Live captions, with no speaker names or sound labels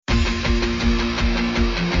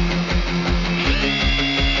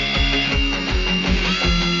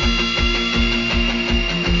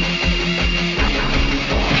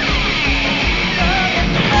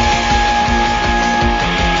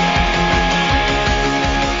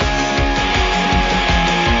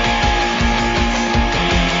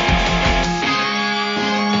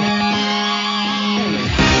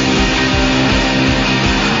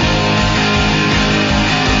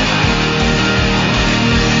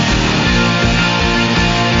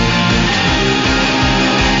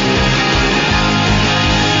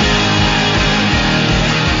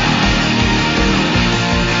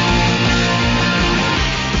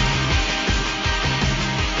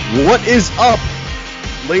is up,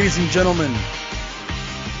 ladies and gentlemen?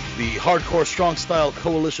 The Hardcore Strong Style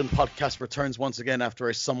Coalition podcast returns once again after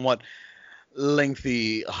a somewhat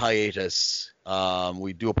lengthy hiatus.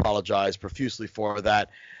 We do apologize profusely for that.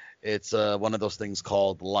 It's one of those things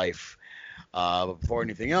called life. But before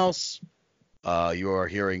anything else, you are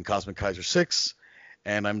hearing Cosmic Kaiser 6,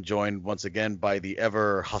 and I'm joined once again by the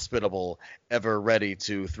ever hospitable, ever ready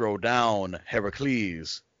to throw down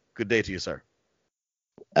Heracles. Good day to you, sir.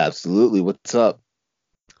 Absolutely. What's up?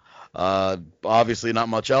 Obviously not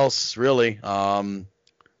much else, really.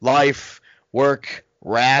 Life, work,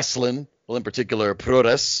 wrestling, well, in particular,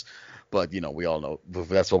 Protes, but, we all know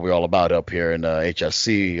that's what we're all about up here in the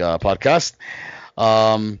HSC podcast.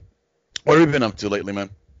 What have you been up to lately, man?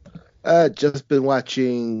 Just been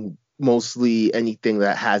watching mostly anything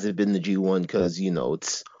that hasn't been the G1 because,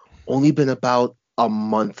 it's only been about a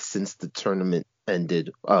month since the tournament ended.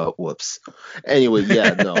 Whoops. Anyway,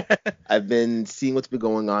 no. I've been seeing what's been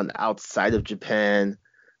going on outside of Japan.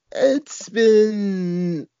 It's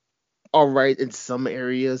been all right in some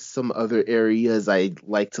areas. Some other areas I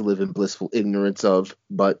like to live in blissful ignorance of,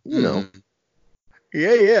 but, know.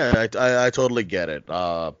 Yeah, I totally get it.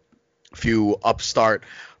 A few upstart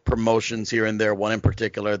promotions here and there. One in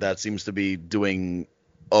particular that seems to be doing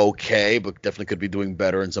okay, but definitely could be doing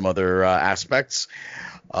better in some other aspects.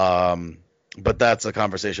 But that's a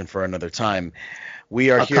conversation for another time. We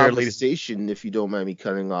are here, conversation, if you don't mind me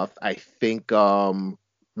cutting off. I think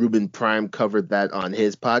Ruben Prime covered that on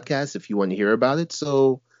his podcast, if you want to hear about it.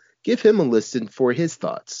 So give him a listen for his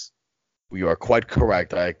thoughts. You are quite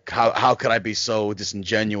correct. How could I be so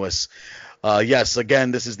disingenuous? Yes,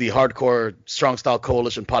 again, this is the Hardcore Strong Style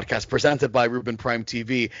Coalition podcast presented by Ruben Prime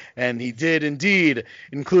TV, and he did indeed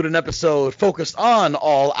include an episode focused on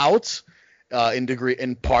All Out.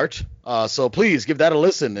 In part. So please give that a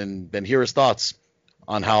listen and hear his thoughts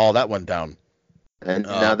on how all that went down. And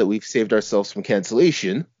now that we've saved ourselves from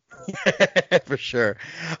cancellation. For sure.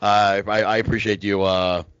 I appreciate you,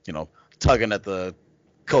 tugging at the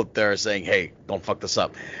coat there saying, hey, don't fuck this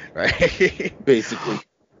up. Right? Basically.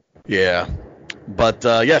 Yeah. But,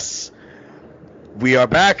 yes, we are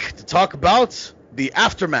back to talk about the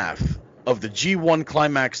aftermath of the G1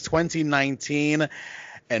 Climax 2019.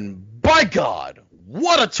 And by God,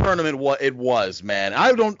 what a tournament it was, man.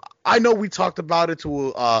 I know we talked about it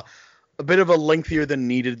to a bit of a lengthier than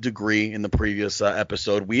needed degree in the previous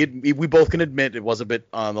episode. We both can admit it was a bit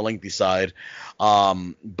on the lengthy side.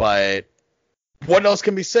 But what else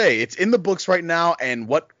can we say? It's in the books right now, and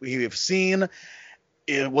what we have seen,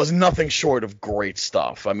 it was nothing short of great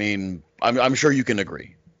stuff. I mean, I'm sure you can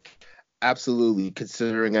agree. Absolutely,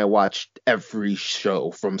 considering I watched every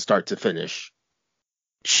show from start to finish.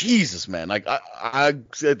 Jesus, man! Like I'm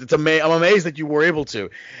amazed that you were able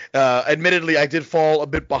to. Admittedly, I did fall a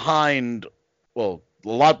bit behind. Well, a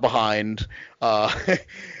lot behind. To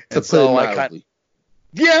so I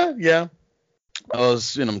yeah. I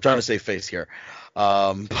was, I'm trying to save face here.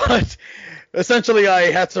 But essentially,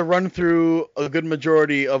 I had to run through a good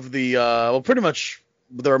majority of the, pretty much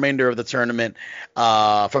the remainder of the tournament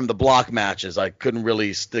from the block matches. I couldn't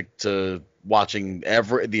really stick to watching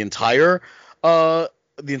the entire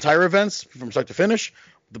events from start to finish.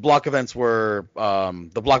 The block matches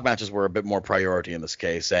were a bit more priority in this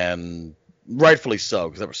case, and rightfully so,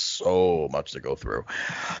 because there was so much to go through.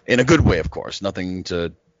 In a good way, of course. Nothing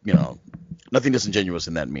disingenuous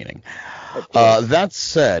in that meaning. That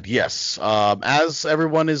said, yes, as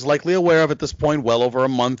everyone is likely aware of at this point, well over a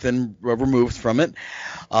month and removed from it,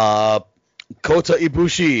 Kota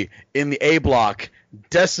Ibushi in the A block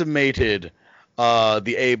decimated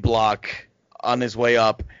the A block on his way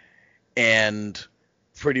up, and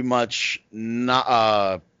pretty much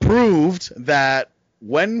proved that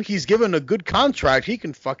when he's given a good contract, he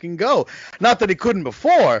can fucking go. Not that he couldn't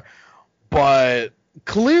before, but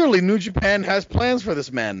clearly New Japan has plans for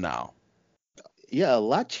this man now. Yeah, a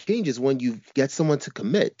lot changes when you get someone to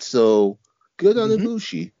commit, so good on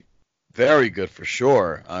Ibushi. Very good for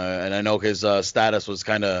sure. And I know his status was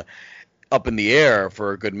kind of up in the air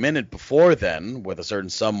for a good minute before then with a certain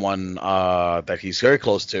someone that he's very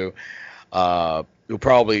close to who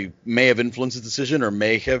probably may have influenced his decision or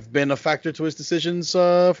may have been a factor to his decisions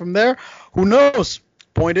from there. Who knows?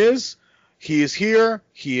 Point is, he is here.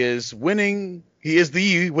 He is winning. He is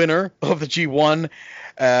the winner of the G1,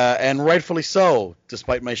 and rightfully so,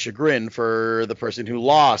 despite my chagrin for the person who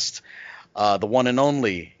lost, the one and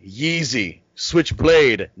only Yeezy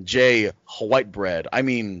Switchblade J. Whitebread. I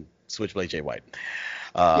mean, Switchblade Jay White.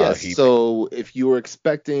 Yes, so if you were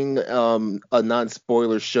expecting a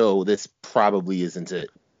non-spoiler show, this probably isn't it.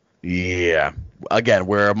 Yeah. Again,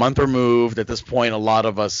 we're a month removed. At this point, a lot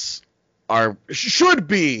of us should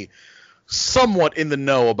be somewhat in the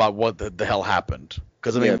know about what the hell happened.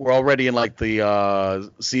 Because, I mean, Yeah. we're already in, like,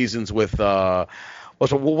 the seasons with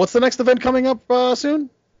what's the next event coming up soon?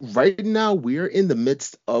 Right now, we're in the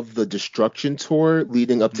midst of the Destruction Tour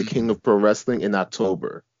leading up to King of Pro Wrestling in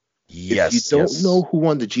October. If you Yes, don't know yes. who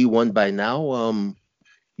won the G1 by now,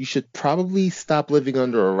 you should probably stop living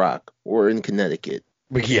under a rock or in Connecticut.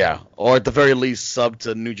 Yeah, or at the very least, sub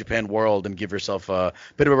to New Japan World and give yourself a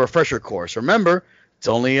bit of a refresher course. Remember, it's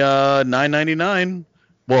only $9.99.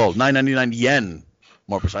 Well, 9.99 yen,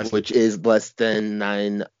 more precisely. Which is less than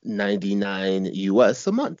 $9.99 US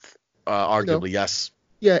a month. You know, Arguably, yes.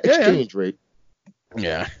 yeah, Yeah, exchange rate.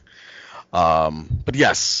 yeah. But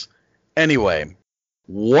yes. Anyway,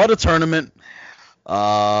 what a tournament.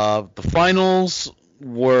 The finals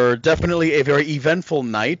were definitely a very eventful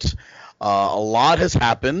night. A lot has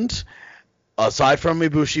happened. Aside from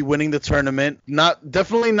Ibushi winning the tournament,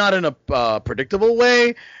 definitely not in a predictable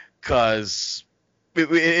way, because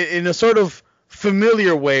in a sort of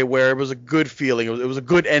familiar way where it was a good feeling. It was a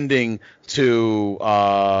good ending to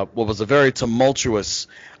what was a very tumultuous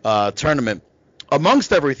tournament.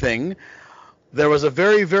 Amongst everything, there was a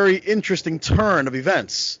very, very interesting turn of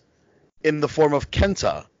events in the form of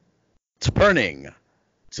Kenta turning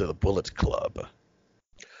to the Bullet Club.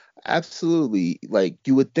 Absolutely. Like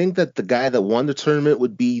you would think that the guy that won the tournament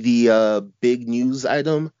would be the big news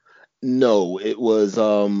item. No, it was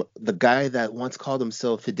the guy that once called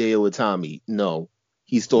himself Hideo Itami. No,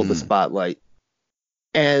 he stole the Mm. spotlight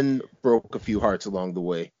and broke a few hearts along the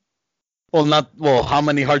way. Well. How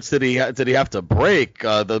many hearts did he have to break?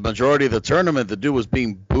 The majority of the tournament, the dude was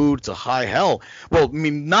being booed to high hell. Well, I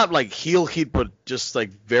mean, not like heel heat, but just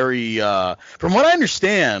like very. From what I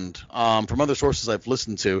understand, from other sources I've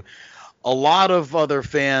listened to, a lot of other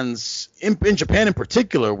fans in Japan in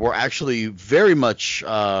particular were actually very much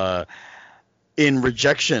in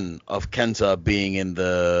rejection of Kenta being in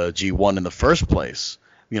the G1 in the first place.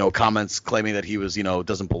 Comments claiming that he was,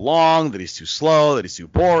 doesn't belong, that he's too slow, that he's too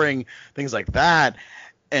boring, things like that.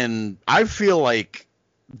 And I feel like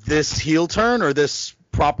this heel turn, or this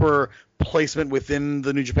proper placement within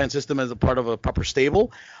the New Japan system as a part of a proper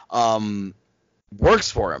stable,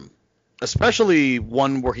 works for him. Especially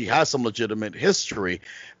one where he has some legitimate history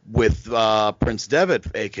with Prince Devitt,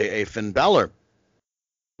 a.k.a. Finn Balor.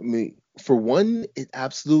 I mean, for one, it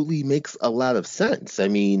absolutely makes a lot of sense. I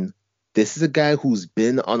mean, this is a guy who's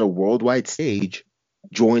been on a worldwide stage,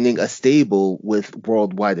 joining a stable with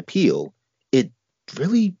worldwide appeal. It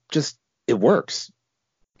really just it works.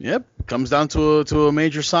 Yep, comes down to a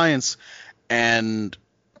major science, and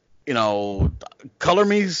color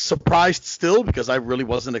me surprised still, because I really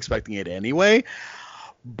wasn't expecting it anyway.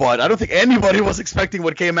 But I don't think anybody was expecting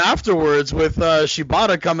what came afterwards, with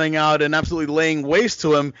Shibata coming out and absolutely laying waste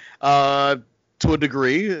to him to a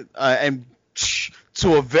degree, and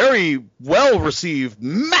to a very well-received,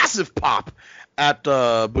 massive pop at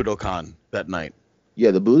Budokan that night.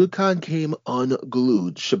 Yeah, the Budokan came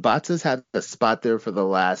unglued. Shibata's had a spot there for the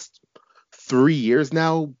last 3 years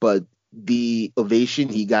now, but the ovation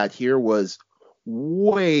he got here was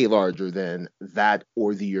way larger than that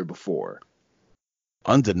or the year before.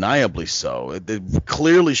 Undeniably so. It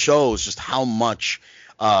clearly shows just how much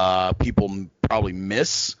people probably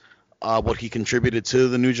miss what he contributed to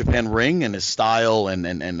the New Japan ring, and his style,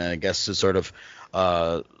 and I guess his sort of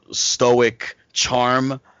stoic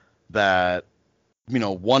charm that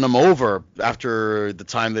won him over after the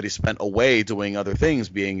time that he spent away doing other things,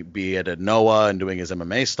 be it at Noah and doing his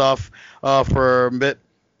MMA stuff for a bit.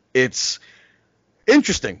 It's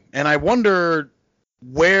interesting, and I wonder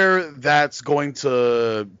where that's going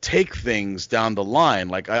to take things down the line.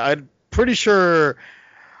 Like I'm pretty sure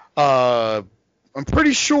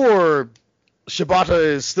Shibata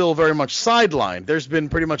is still very much sidelined. There's been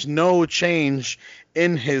pretty much no change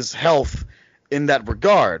in his health in that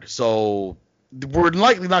regard. So we're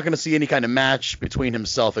likely not going to see any kind of match between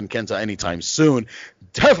himself and Kenta anytime soon.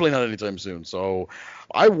 Definitely not anytime soon. So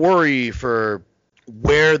I worry for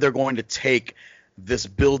where they're going to take this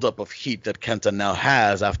buildup of heat that Kenta now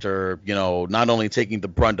has after, not only taking the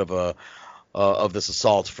brunt of this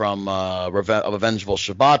assault from of a vengeful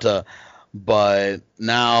Shibata, but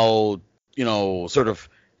now, sort of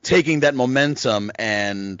taking that momentum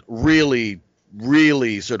and really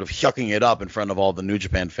sort of yucking it up in front of all the New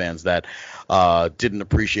Japan fans that didn't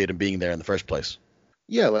appreciate him being there in the first place.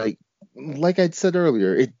 Yeah, like I'd said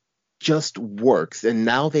earlier, it just works, and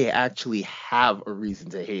now they actually have a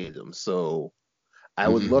reason to hate him. So I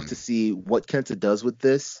would love to see what Kenta does with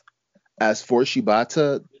this. As for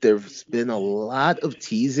Shibata, there's been a lot of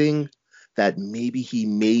teasing that maybe he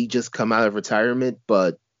may just come out of retirement,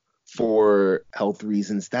 but for health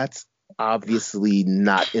reasons, that's obviously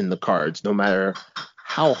not in the cards, no matter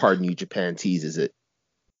how hard New Japan teases it.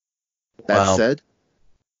 That Well, said,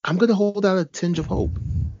 I'm going to hold out a tinge of hope.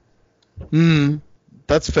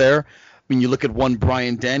 That's fair. I mean, you look at one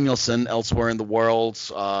Bryan Danielson elsewhere in the world.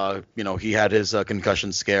 He had his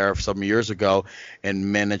concussion scare some years ago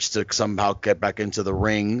and managed to somehow get back into the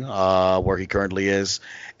ring where he currently is.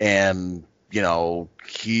 And,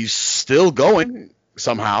 he's still going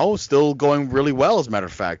somehow, still going really well, as a matter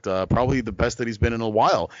of fact. Probably the best that he's been in a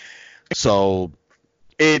while. So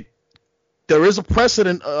there is a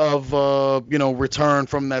precedent of, return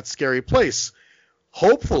from that scary place.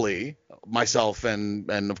 Hopefully, myself and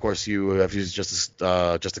of course you have just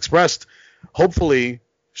expressed, hopefully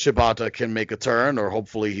Shibata can make a turn, or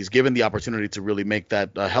hopefully he's given the opportunity to really make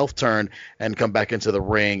that health turn and come back into the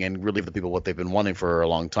ring and relieve the people what they've been wanting for a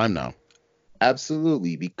long time now.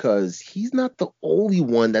 Absolutely, because he's not the only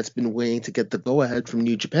one that's been waiting to get the go-ahead from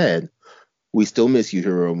New Japan. We still miss you,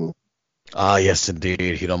 Hiromu. Yes,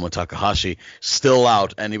 indeed. Hiromu Takahashi still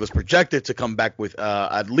out, and he was projected to come back with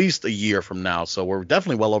at least a year from now. So we're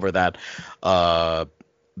definitely well over that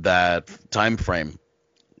time frame.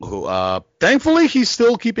 Thankfully, he's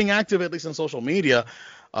still keeping active, at least on social media.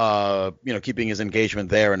 Keeping his engagement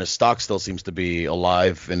there, and his stock still seems to be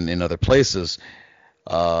alive in other places.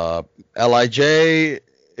 LIJ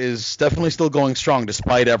is definitely still going strong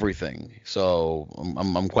despite everything. So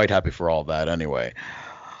I'm quite happy for all that anyway.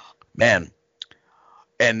 Man,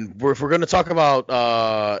 and if we're going to talk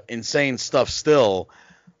about insane stuff still,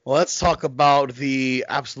 let's talk about the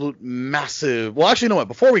absolute massive. Well, actually, you know what?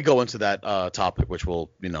 Before we go into that topic, which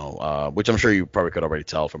which I'm sure you probably could already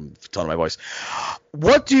tell from the tone of my voice,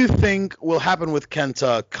 what do you think will happen with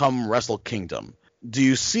Kenta come Wrestle Kingdom? Do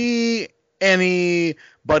you see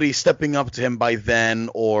anybody stepping up to him by then,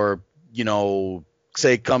 or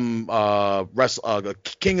say come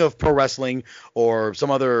King of Pro Wrestling or some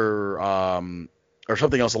other or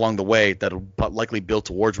something else along the way that'll likely build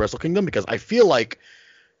towards Wrestle Kingdom? Because I feel like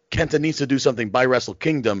Kenta needs to do something by Wrestle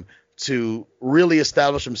Kingdom to really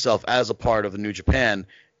establish himself as a part of the New Japan.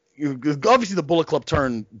 Obviously, the Bullet Club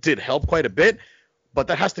turn did help quite a bit, but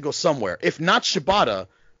that has to go somewhere. If not Shibata,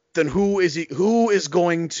 then who is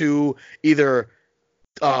going to either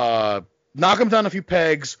knock him down a few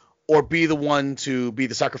pegs or be the one to be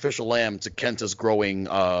the sacrificial lamb to Kenta's growing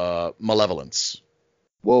malevolence?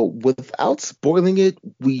 Well, without spoiling it,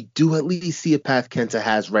 we do at least see a path Kenta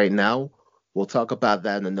has right now. We'll talk about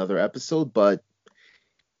that in another episode, but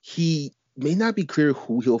he may not be clear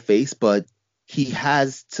who he'll face, but he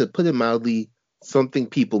has, to put it mildly, something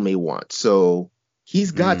people may want. So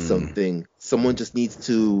he's got something. Someone just needs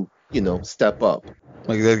to, step up.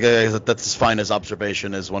 Like that's as fine as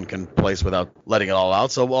observation as one can place without letting it all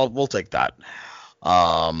out. So we'll take that.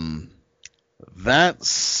 That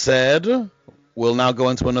said, we'll now go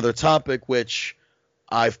into another topic, which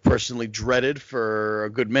I've personally dreaded for a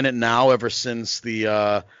good minute now, ever since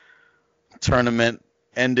the tournament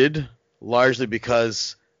ended, largely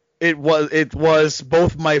because it was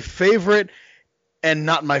both my favorite and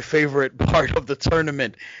not my favorite part of the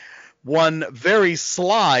tournament. One very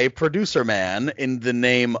sly producer man in the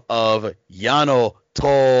name of Yano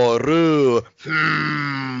Toru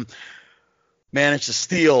managed to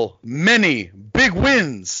steal many big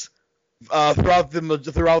wins throughout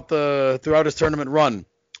his tournament run.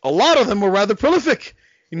 A lot of them were rather prolific,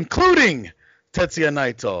 including Tetsuya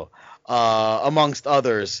Naito, amongst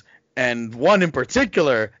others, and one in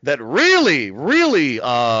particular that really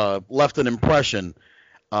left an impression.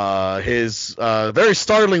 His very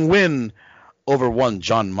startling win over one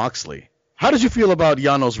Jon Moxley. How did you feel about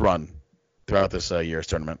Yano's run throughout this year's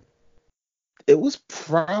tournament? It was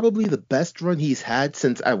probably the best run he's had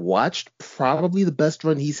since I watched. Probably the best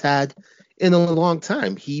run he's had in a long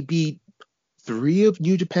time. He beat 3 of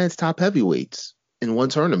New Japan's top heavyweights in one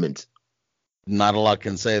tournament. Not a lot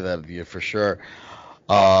can say that of you, for sure.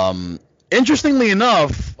 Interestingly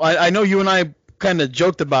enough, I know you and I kind of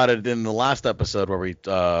joked about it in the last episode where we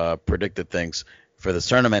predicted things for this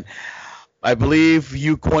tournament. I believe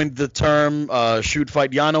you coined the term shoot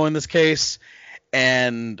fight Yano in this case,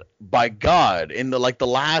 and by God, in the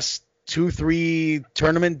last 2-3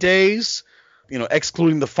 tournament days,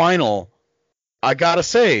 excluding the final, I gotta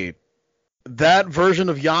say that version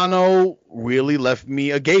of Yano really left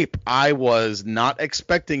me agape. I was not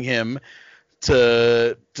expecting him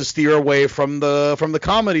to steer away from the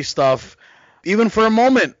comedy stuff even for a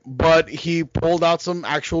moment, but he pulled out some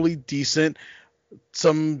actually decent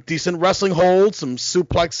wrestling holds, some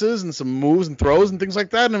suplexes, and some moves and throws and things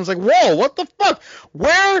like that. And I was like, whoa, what the fuck?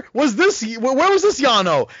 Where was this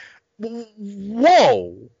Yano?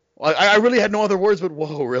 Whoa. I really had no other words but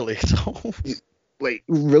whoa, really. So Like,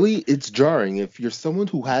 really, it's jarring if you're someone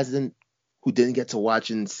who didn't get to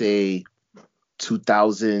watch in, say,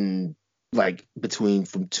 2000, like between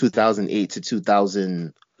from 2008 to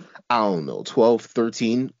 2000, I don't know, 12,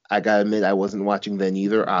 13. I gotta admit, I wasn't watching then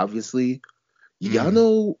either, obviously. mm,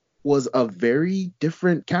 Yano was a very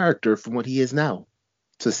different character from what he is now,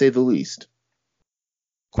 to say the least.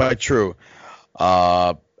 quite true.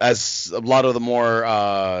 As a lot of the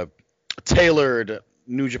more tailored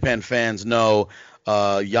New Japan fans know,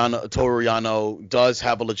 Toru Yano does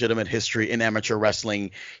have a legitimate history in amateur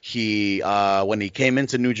wrestling. He, when he came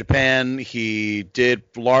into New Japan, he did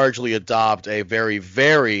largely adopt a very,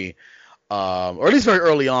 very, or at least very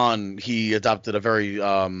early on, he adopted a very,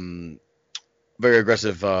 very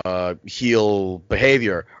aggressive heel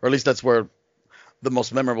behavior, or at least that's where the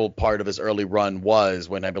most memorable part of his early run was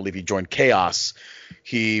when I believe he joined Chaos.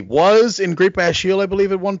 He was in Great Bash Shield, I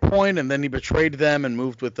believe, at one point, and then he betrayed them and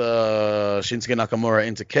moved with Shinsuke Nakamura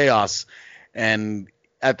into Chaos. And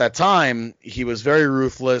at that time, he was very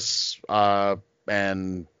ruthless,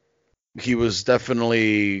 and he was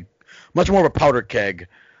definitely much more of a powder keg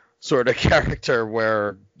sort of character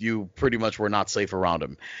where you pretty much were not safe around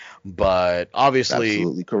him. But obviously,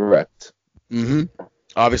 Absolutely correct. mm-hmm.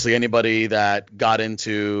 Obviously, anybody that got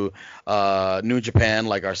into New Japan,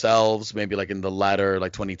 like ourselves, maybe like in the latter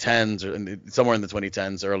like 2010s or somewhere in the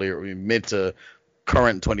 2010s, earlier mid to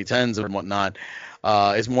current 2010s and whatnot,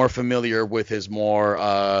 is more familiar with his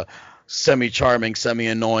more semi-charming,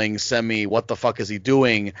 semi-annoying, what the fuck is he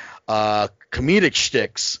doing comedic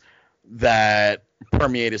shticks that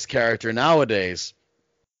permeate his character nowadays.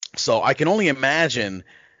 So I can only imagine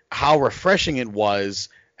how refreshing it was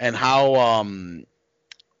and how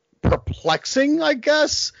perplexing, I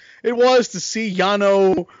guess, it was to see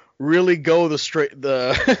Yano really go I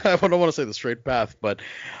don't want to say the straight path, but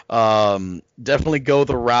definitely go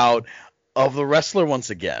the route of the wrestler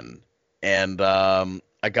once again. And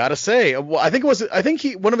I gotta say, well, I think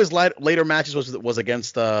one of his later matches was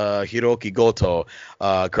against Hiroki Goto.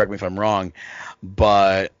 Correct me if I'm wrong,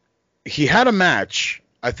 but he had a match,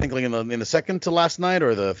 I think, like in the second to last night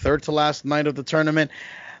or the third to last night of the tournament,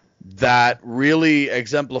 that really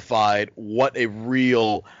exemplified what a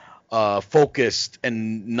real focused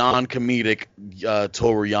and non-comedic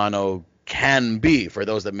Toru Yano can be, for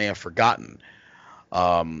those that may have forgotten.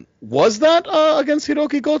 Was that against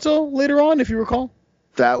Hiroki Goto later on, if you recall?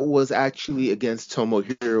 That was actually against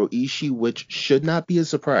Tomohiro Ishii, which should not be a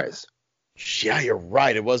surprise. Yeah, you're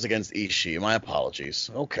right. It was against Ishii. My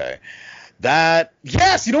apologies. Okay.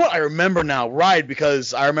 Yes, you know what? I remember now. Right,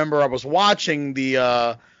 because I remember I was watching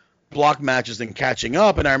the block matches and catching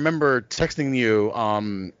up, and I remember texting you,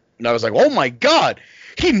 and I was like, oh my god,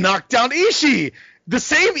 he knocked down Ishii! The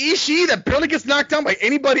same Ishii that barely gets knocked down by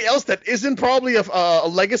anybody else that isn't probably a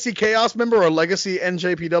Legacy Chaos member or a Legacy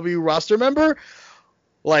NJPW roster member?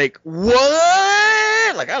 Like,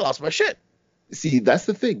 what? Like, I lost my shit. See, that's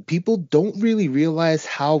the thing. People don't really realize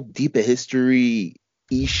how deep a history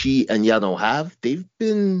Ishii and Yano have. They've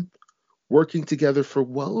been working together for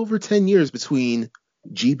well over 10 years between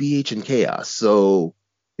GBH and Chaos. So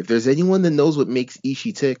if there's anyone that knows what makes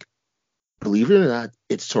Ishii tick, believe it or not,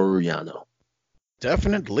 it's Toru Yano.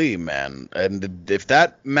 Definitely, man. And if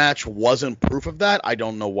that match wasn't proof of that, I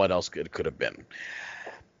don't know what else it could have been.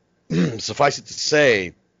 Suffice it to say,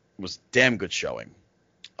 it was damn good showing.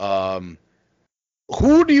 Who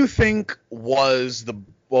do you think was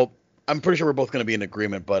well, I'm pretty sure we're both going to be in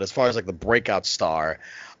agreement, but as far as like the breakout star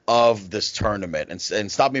of this tournament, and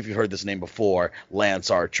stop me if you've heard this name before, Lance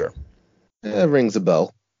Archer. That rings a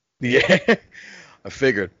bell. Yeah, I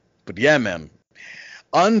figured. But yeah, man,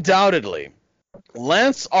 undoubtedly,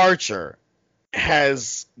 Lance Archer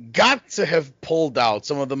has got to have pulled out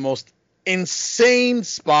some of the most insane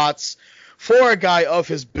spots for a guy of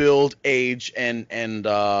his build, age, and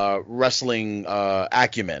wrestling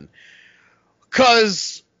acumen.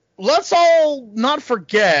 Because let's all not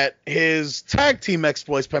forget his tag team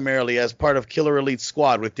exploits, primarily as part of Killer Elite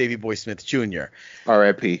Squad with Davey Boy Smith Jr.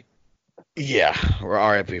 R.I.P. Yeah, we're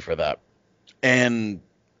R.I.P. for that. And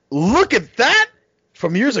look at that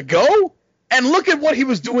from years ago, and look at what he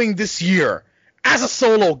was doing this year as a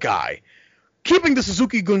solo guy, keeping the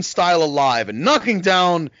Suzuki-gun style alive and knocking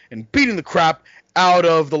down and beating the crap out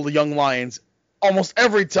of the Young Lions almost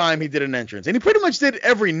every time he did an entrance. And he pretty much did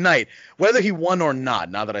every night, whether he won or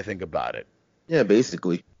not, now that I think about it. Yeah,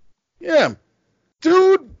 basically. Yeah.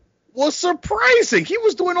 Dude was surprising. He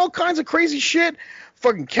was doing all kinds of crazy shit.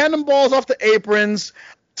 Fucking cannonballs off the aprons,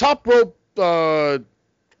 top rope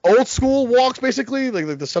old school walks, basically,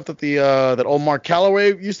 like the stuff that that old Mark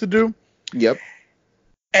Calloway used to do. Yep.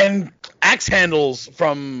 and axe handles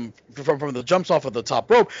from the jumps off of the top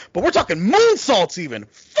rope, but we're talking moonsaults, even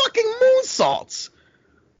fucking moonsaults.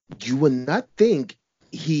 You would not think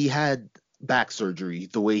he had back surgery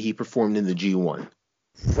the way he performed in the G1.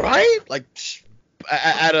 Right? Like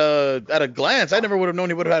at a glance, I never would have known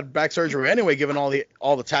he would have had back surgery anyway, given all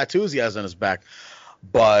the tattoos he has on his back.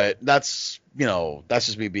 But that's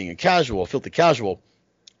just me being a filthy casual.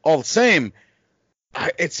 All the same,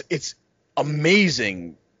 it's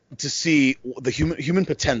amazing to see the human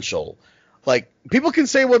potential. Like, people can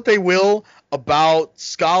say what they will about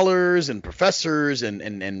scholars and professors and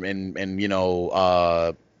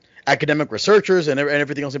academic researchers and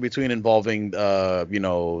everything else in between involving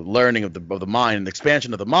learning of the mind and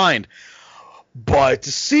expansion of the mind, but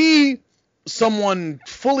to see someone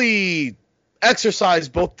fully exercise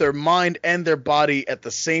both their mind and their body at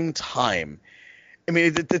the same time, I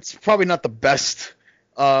mean, it's probably not the best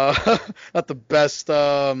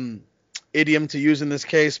idiom to use in this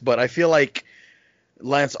case, but I feel like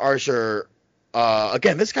Lance Archer,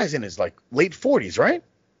 again, this guy's in his like late 40s, right?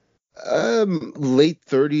 Late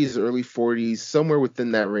 30s, early 40s, somewhere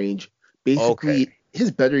within that range. Basically, okay.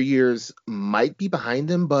 His better years might be behind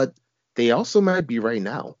him, but they also might be right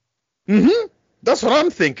now. Mm-hmm. That's what I'm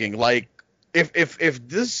thinking. Like, if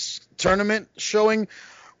this tournament showing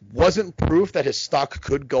wasn't proof that his stock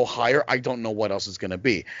could go higher, I don't know what else is going to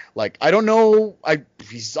be. Like, I don't know.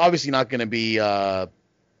 He's obviously not going to be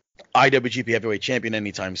IWGP Heavyweight Champion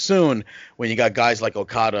anytime soon when you got guys like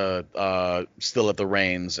Okada still at the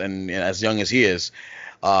reins and as young as he is.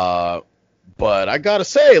 But I got to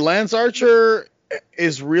say, Lance Archer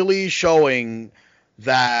is really showing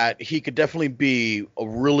that he could definitely be a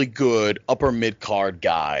really good upper mid-card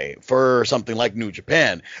guy for something like New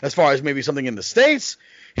Japan. As far as maybe something in the States,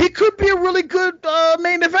 he could be a really good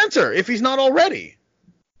main eventer if he's not already.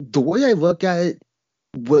 The way I look at it,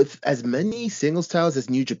 with as many singles titles as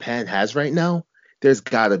New Japan has right now, there's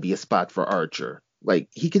got to be a spot for Archer. Like,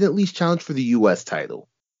 he could at least challenge for the U.S. title.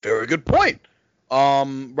 Very good point.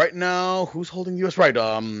 Right now, who's holding the U.S.? Right,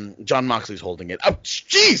 John Moxley's holding it. Oh,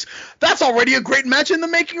 jeez, that's already a great match in the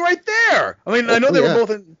making right there. I mean, I know they were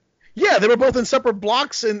both in separate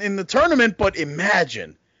blocks in the tournament, but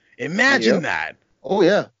imagine that. Oh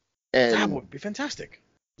yeah, and that would be fantastic.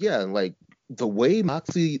 Yeah, like the way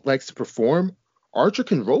Moxley likes to perform, Archer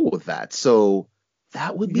can roll with that, so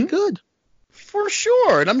that would be good. For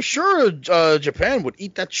sure, and I'm sure Japan would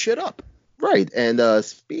eat that shit up. Right, and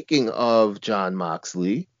speaking of John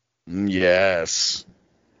Moxley. Yes.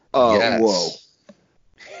 Whoa.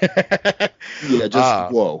 Yeah,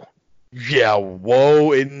 just whoa. Yeah,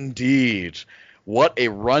 whoa indeed. What a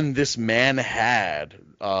run this man had.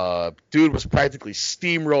 Dude was practically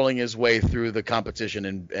steamrolling his way through the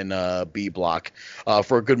competition in B block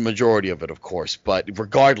for a good majority of it, of course. But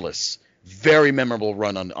regardless, very memorable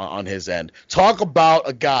run on his end. Talk about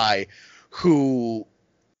a guy who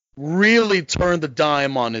really turned the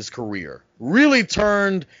dime on his career. Really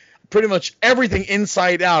turned pretty much everything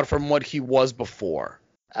inside out from what he was before.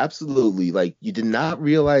 Absolutely. Like, you did not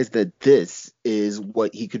realize that this is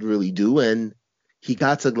what he could really do, and he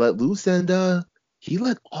got to let loose, and he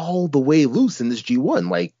let all the way loose in this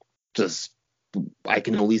G1. Like, just, I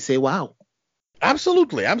can only say wow.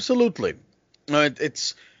 Absolutely.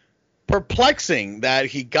 It's perplexing that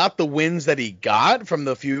he got the wins that he got from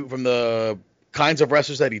the kinds of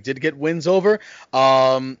wrestlers that he did get wins over.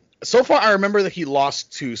 So far, I remember that he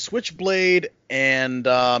lost to Switchblade and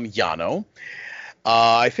Yano.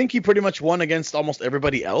 I think he pretty much won against almost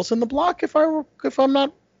everybody else in the block, if I'm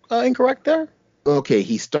not incorrect there. Okay,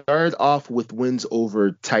 he started off with wins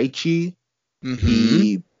over Taichi. Mm-hmm.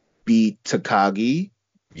 He beat Takagi.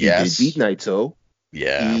 Yes. He did beat Naito.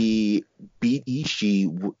 Yeah. He beat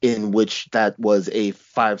Ishii, in which that was a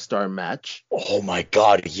 5-star match. Oh my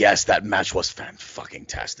god, yes, that match was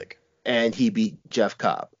fan-fucking-tastic. And he beat Jeff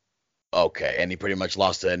Cobb. Okay, and he pretty much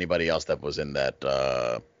lost to anybody else that was in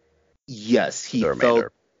that yes, he fell.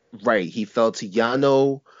 Right, he fell to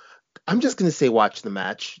Yano. I'm just going to say watch the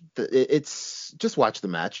match. It's just watch the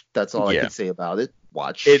match. That's all I can say about it.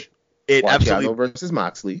 Watch absolutely Yano versus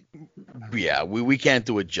Moxley. Yeah, we can't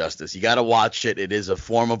do it justice. You got to watch it. It is a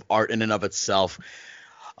form of art in and of itself.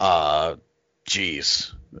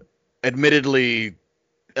 Jeez. Admittedly,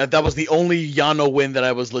 that was the only Yano win that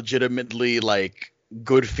I was legitimately like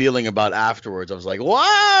good feeling about afterwards. I was like,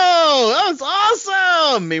 wow, that was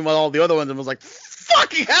awesome. Meanwhile, all the other ones, I was like,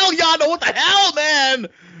 fucking hell, Yano, what the hell, man?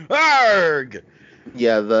 Arg.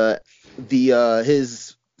 Yeah,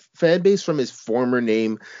 his fan base from his former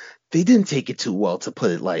name, they didn't take it too well, to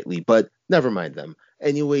put it lightly, but never mind them.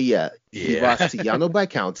 Anyway, he lost to Yano by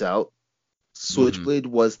countout. Mm-hmm. Switchblade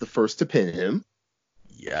was the first to pin him.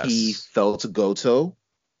 He Yes. fell to Goto,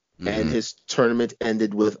 and Mm-hmm. his tournament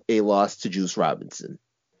ended with a loss to Juice Robinson.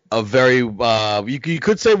 A very you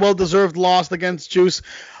could say well-deserved loss against Juice.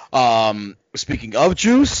 Speaking of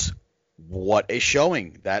Juice, what a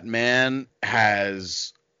showing. That man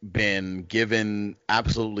has been given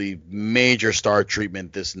absolutely major star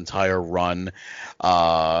treatment this entire run.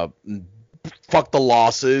 Uh, Fuck the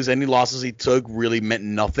losses. Any losses he took really meant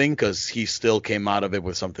nothing because he still came out of it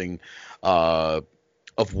with something of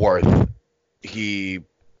worth. He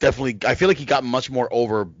definitely, I feel like he got much more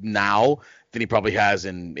over now than he probably has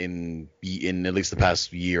in at least the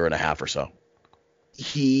past year and a half or so.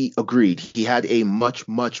 He agreed. He had a much,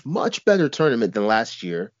 much, much better tournament than last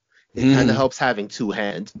year. It kind of Mhm. helps having two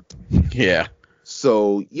hands. Yeah.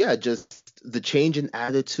 So yeah, just the change in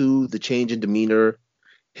attitude, the change in demeanor.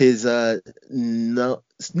 His no,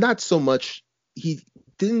 not so much. He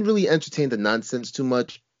didn't really entertain the nonsense too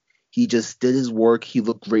much. He just did his work. He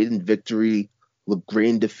looked great in victory, looked great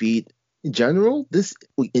in defeat. In general, this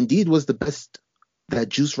indeed was the best that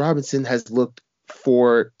Juice Robinson has looked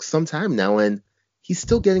for some time now, and he's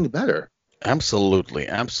still getting better. Absolutely,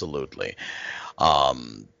 absolutely.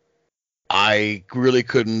 Um, I really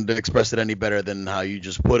couldn't express it any better than how you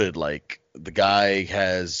just put it. Like the guy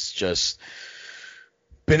has just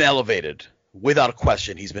been elevated without a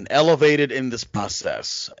question. He's been elevated in this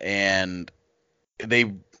process, and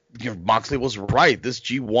Moxley was right. This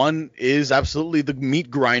G1 is absolutely the meat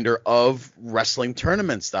grinder of wrestling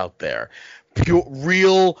tournaments out there. Pure,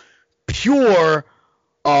 real, pure,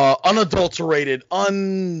 unadulterated,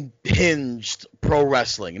 unhinged pro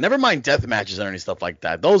wrestling. Never mind death matches and any stuff like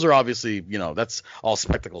that. Those are obviously, that's all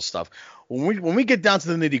spectacle stuff. When we get down to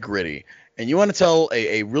the nitty gritty, and you want to tell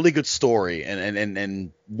a really good story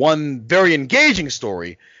and one very engaging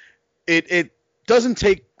story, it doesn't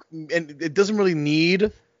take, and it doesn't really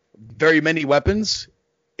need very many weapons,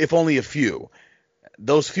 if only a few.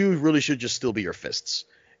 Those few really should just still be your fists.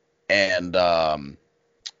 And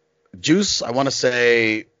Juice, I want to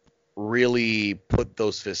say, really put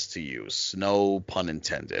those fists to use. No pun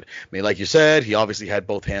intended. I mean, like you said, he obviously had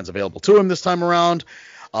both hands available to him this time around,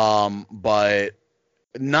 but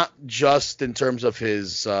not just in terms of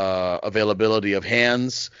his availability of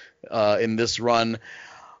hands in this run,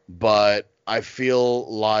 but I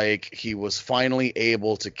feel like he was finally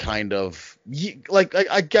able to kind of, like,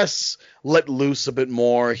 I guess, let loose a bit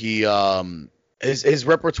more. His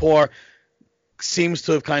repertoire seems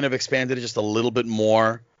to have kind of expanded just a little bit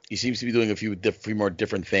more. He seems to be doing a few more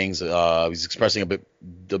different things. He's expressing a bit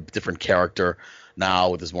the different character now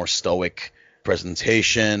with his more stoic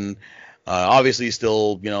presentation. Obviously, he's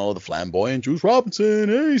still, the flamboyant Juice Robinson.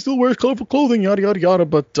 Hey, he still wears colorful clothing, yada, yada, yada.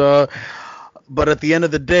 But at the end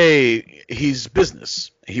of the day, he's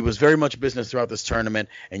business. He was very much business throughout this tournament,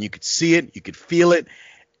 and you could see it, you could feel it,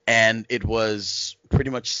 and it was pretty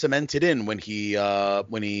much cemented in when he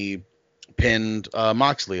pinned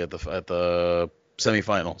Moxley at the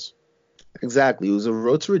semifinals. Exactly. It was a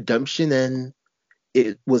road to redemption, and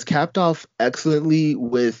it was capped off excellently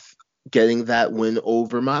with getting that win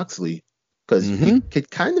over Moxley. Because you Mm-hmm. could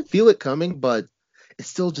kind of feel it coming, but it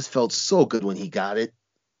still just felt so good when he got it.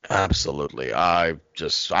 Absolutely. I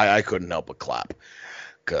couldn't help but clap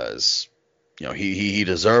because he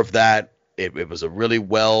deserved that. It was a really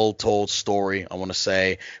well told story, I want to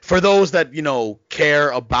say. For those that care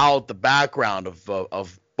about the background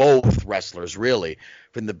of both wrestlers, really,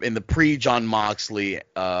 in the pre John Moxley,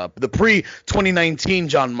 the pre 2019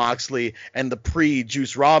 John Moxley, and the pre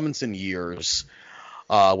Juice Robinson years,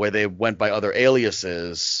 where they went by other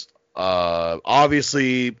aliases.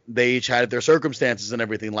 Obviously, they each had their circumstances and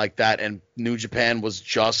everything like that, and New Japan was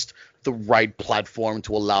just the right platform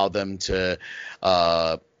to allow them to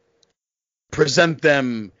present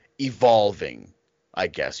them evolving, I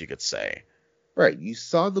guess you could say. Right. You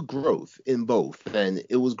saw the growth in both, and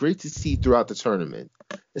it was great to see throughout the tournament,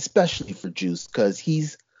 especially for Juice, because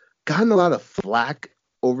he's gotten a lot of flack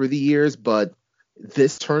over the years, but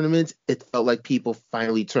this tournament, it felt like people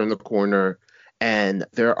finally turned the corner, and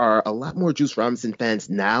there are a lot more Juice Robinson fans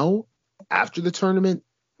now after the tournament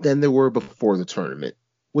than there were before the tournament,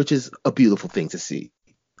 which is a beautiful thing to see.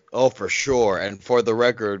 Oh, for sure. And for the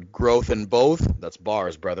record, growth in both, that's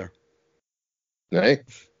bars, brother. Right?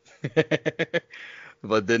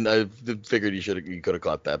 But then I figured you could have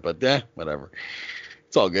caught that, but yeah, whatever.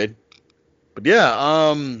 It's all good. But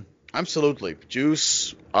yeah, absolutely.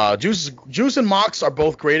 Juice and Mox are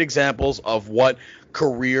both great examples of what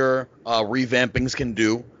career revampings can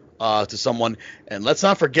do to someone. And let's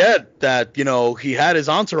not forget that he had his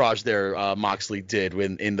entourage there. Moxley did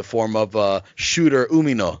in the form of Shooter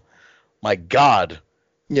Umino. My God.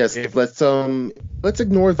 Yes, let's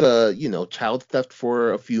ignore the, child theft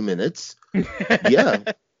for a few minutes. Yeah.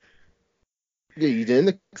 Yeah, you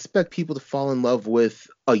didn't expect people to fall in love with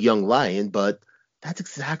a young lion, but that's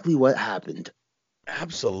exactly what happened.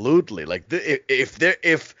 Absolutely. Like if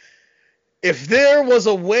there was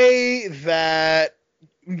a way that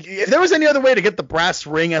if there was any other way to get the brass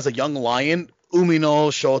ring as a young lion,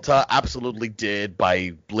 Umino Shota absolutely did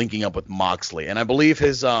by linking up with Moxley. And I believe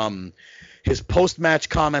his post-match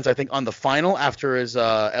comments, I think, on the final after his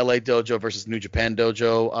LA Dojo versus New Japan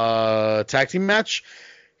Dojo tag team match,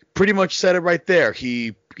 pretty much said it right there.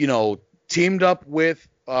 He, teamed up with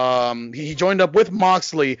he joined up with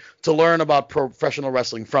Moxley to learn about professional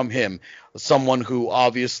wrestling from him. Someone who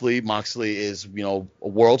obviously Moxley is, a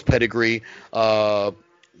world pedigree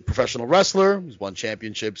professional wrestler who's won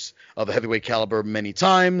championships of the heavyweight caliber many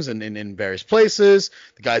times and in various places.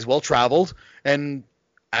 The guy's well traveled, and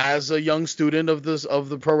as a young student of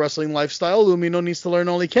the pro wrestling lifestyle, Umino needs to learn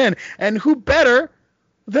all he can. And who better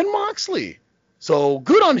than Moxley? So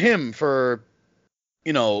good on him for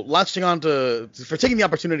latching on for taking the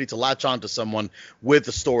opportunity to latch on to someone with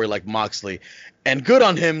a story like Moxley, and good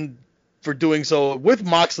on him for doing so with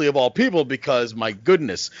Moxley of all people, because my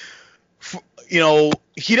goodness, he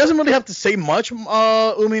doesn't really have to say much.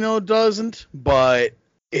 Umino doesn't, but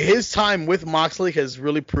his time with Moxley has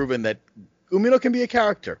really proven that Umino can be a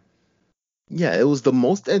character. Yeah, it was the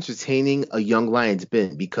most entertaining a young lion's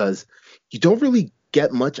been, because you don't really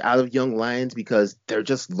get much out of young lions because they're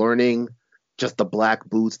just learning just the black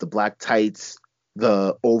boots, the black tights,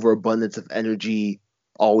 the overabundance of energy,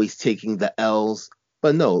 always taking the L's.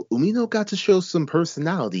 But no, Umino got to show some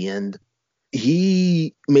personality, and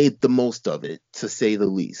he made the most of it, to say the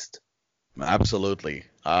least. Absolutely.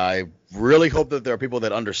 I really hope that there are people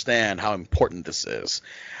that understand how important this is,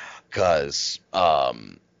 because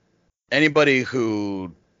anybody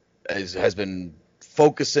who has been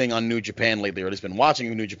focusing on New Japan lately, or has been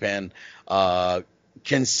watching New Japan,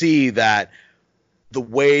 can see that the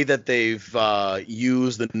way that they've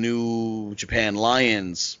used the New Japan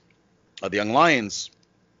Lions, the Young Lions,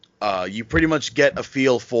 you pretty much get a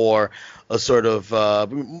feel for a sort of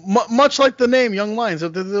much like the name Young Lions.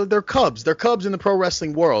 They're cubs. They're cubs in the pro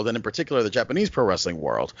wrestling world, and in particular the Japanese pro wrestling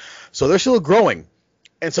world. So they're still growing,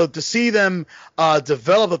 and so to see them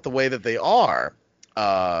develop the way that they are,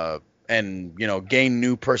 and gain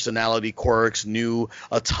new personality quirks, new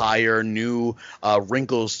attire, new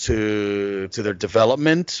wrinkles to their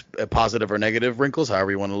development, positive or negative wrinkles,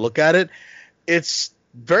 however you want to look at it. It's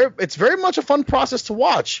very much a fun process to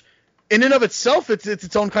watch. In and of itself, it's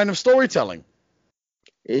its own kind of storytelling.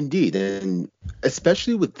 Indeed, and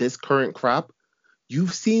especially with this current crop,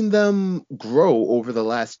 you've seen them grow over the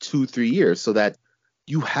last 2-3 years, so that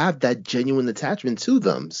you have that genuine attachment to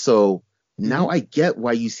them. So now I get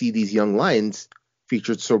why you see these young lions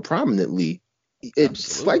featured so prominently. It's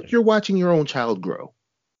Absolutely. Like you're watching your own child grow.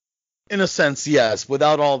 In a sense, yes,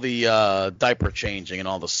 without all the diaper changing and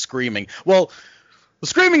all the screaming. Well, the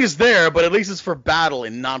screaming is there, but at least it's for battle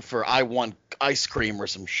and not for I want ice cream or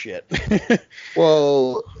some shit.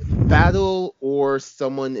 Well, battle or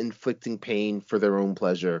someone inflicting pain for their own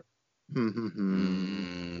pleasure.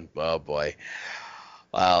 Oh, boy.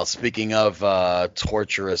 Well, speaking of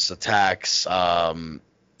torturous attacks, let's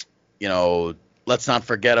not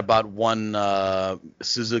forget about one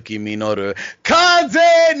Suzuki Minoru.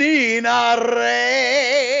 Kaze ni nare!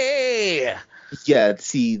 Yeah,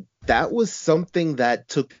 see, that was something that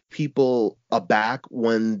took people aback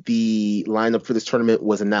when the lineup for this tournament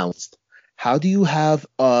was announced. How do you have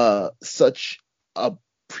such a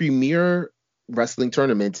premier wrestling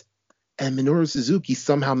tournament and Minoru Suzuki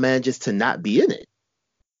somehow manages to not be in it?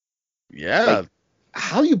 Yeah. Like,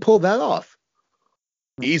 how do you pull that off?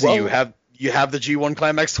 Easy. Well, you have the G1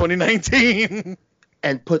 Climax 2019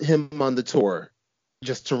 and put him on the tour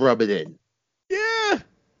just to rub it in. Yeah.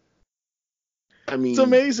 I mean, it's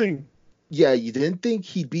amazing. Yeah, you didn't think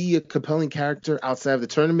he'd be a compelling character outside of the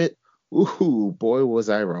tournament? Ooh, boy, was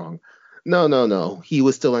I wrong. No. He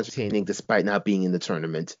was still entertaining despite not being in the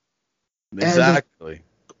tournament. Exactly. And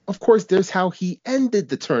of course, there's how he ended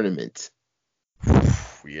the tournament.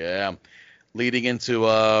 Yeah. Leading into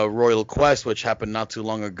Royal Quest, which happened not too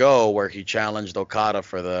long ago, where he challenged Okada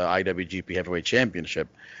for the IWGP Heavyweight Championship.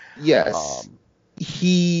 Yes.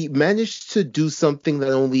 He managed to do something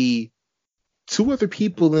that only 2 other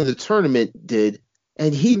people in the tournament did,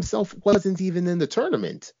 and he himself wasn't even in the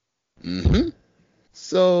tournament. Mm-hmm.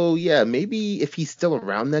 So yeah, maybe if he's still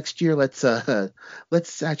around next year, let's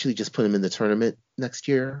actually just put him in the tournament next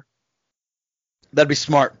year. That'd be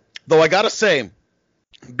smart. Though I gotta say,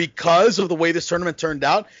 because of the way this tournament turned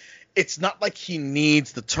out, it's not like he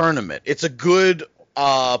needs the tournament. It's a good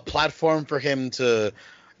platform for him to,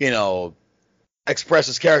 express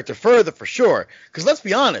his character further, for sure. Because let's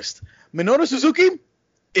be honest, Minoru Suzuki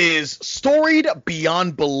is storied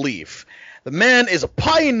beyond belief. The man is a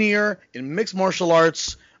pioneer in mixed martial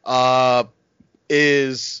arts,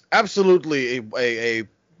 is absolutely a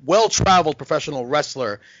well-traveled professional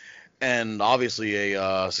wrestler, and obviously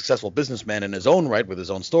a successful businessman in his own right with his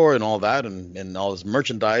own store and all that, and all his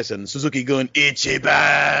merchandise, and Suzuki-gun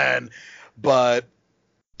Ichiban. But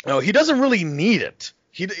he doesn't really need it.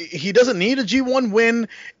 He doesn't need a G1 win,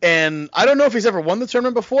 and I don't know if he's ever won the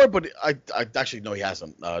tournament before, but I actually know he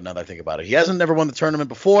hasn't, now that I think about it. He hasn't ever won the tournament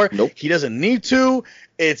before. Nope. He doesn't need to.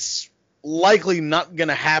 It's likely not going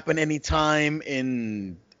to happen anytime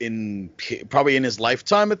in probably in his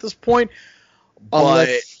lifetime at this point.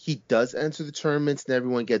 Unless he does enter the tournaments and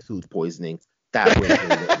everyone gets food poisoning. That would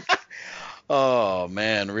hurt him. Oh,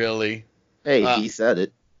 man, really? Hey, he said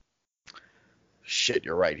it. Shit,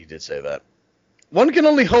 you're right. He did say that. One can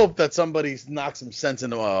only hope that somebody knocks some sense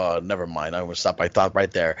into. Never mind. I will stop my thought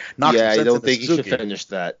right there. I don't think you should finish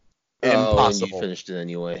that. Impossible. You finished it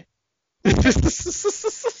anyway. I'm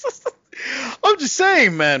just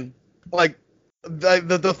saying, man. Like,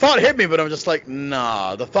 the thought hit me, but I'm just like,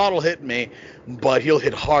 nah. The thought will hit me, but he'll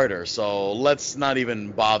hit harder. So let's not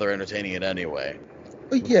even bother entertaining it anyway.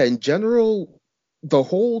 But yeah, in general, the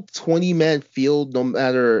whole 20-man field, no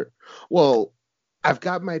matter. Well, I've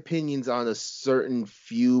got my opinions on a certain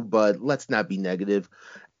few, but let's not be negative.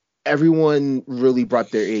 Everyone really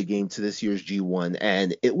brought their A game to this year's G1,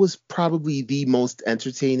 and it was probably the most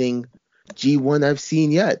entertaining G1 I've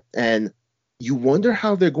seen yet. And you wonder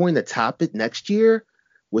how they're going to top it next year.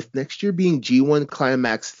 With next year being G1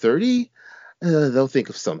 Climax 30, they'll think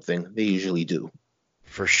of something. They usually do.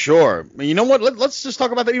 For sure. You know what? Let's just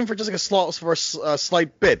talk about that even for just like a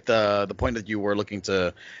slight bit. The point that you were looking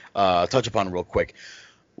to touch upon real quick.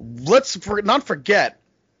 Let's not forget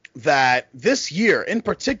that this year in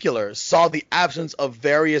particular saw the absence of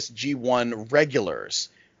various G1 regulars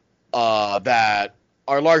that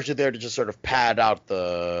are largely there to just sort of pad out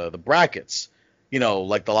the brackets.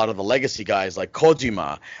 Like a lot of the legacy guys like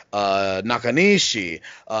Kojima, Nakanishi,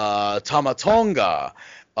 Tamatonga,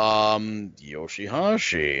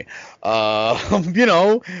 Yoshihashi,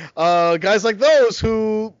 guys like those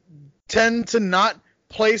who tend to not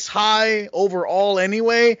place high overall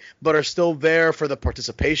anyway, but are still there for the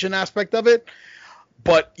participation aspect of it.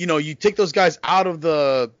 But you take those guys out of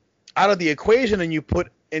the equation and you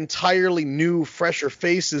put entirely new, fresher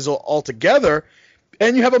faces all together,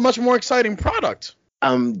 and you have a much more exciting product.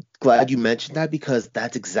 I'm glad you mentioned that because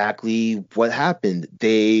that's exactly what happened.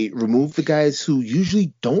 They removed the guys who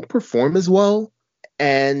usually don't perform as well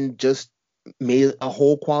and just made a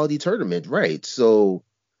whole quality tournament, right? So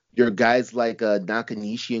your guys like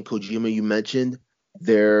Nakanishi and Kojima you mentioned,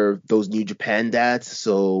 they're those New Japan dads,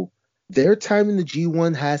 so their time in the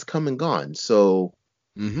G1 has come and gone. So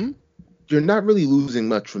you're not really losing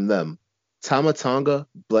much from them. Tama Tonga,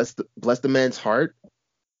 bless the man's heart,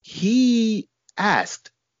 he asked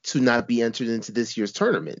to not be entered into this year's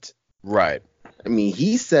tournament. Right. I mean,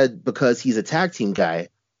 he said because he's a tag team guy,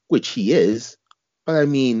 which he is, but I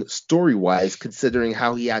mean, story-wise, considering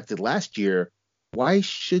how he acted last year, why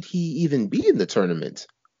should he even be in the tournament?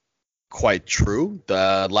 Quite true.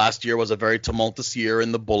 Last year was a very tumultuous year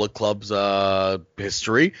in the Bullet Club's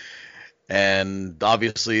history, and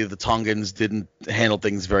obviously the Tongans didn't handle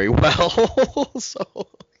things very well.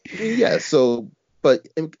 But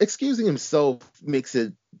excusing himself makes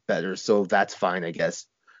it better, so that's fine, I guess.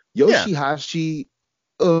 Yoshihashi,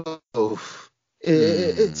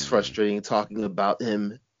 it's frustrating talking about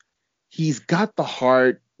him. He's got the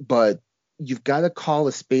heart, but you've got to call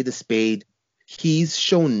a spade a spade. He's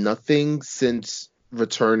shown nothing since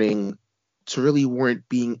returning to really weren't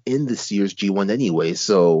being in this year's G1 anyway,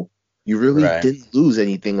 so you really didn't lose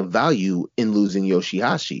anything of value in losing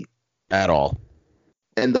Yoshihashi. At all.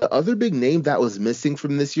 And the other big name that was missing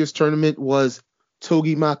from this year's tournament was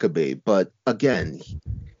Togi Makabe. But again,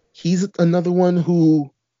 he's another one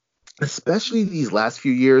who, especially these last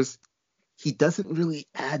few years, he doesn't really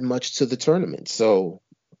add much to the tournament. So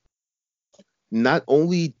not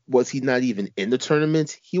only was he not even in the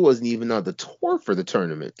tournament, he wasn't even on the tour for the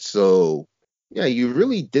tournament. So yeah, you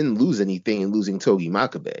really didn't lose anything in losing Togi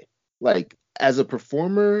Makabe. Like, as a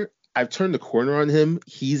performer, I've turned the corner on him.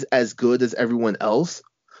 He's as good as everyone else,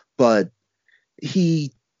 but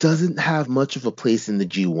he doesn't have much of a place in the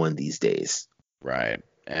G1 these days. Right.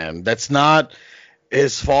 And that's not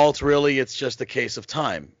his fault, really. It's just a case of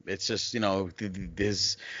time. It's just,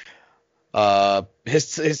 his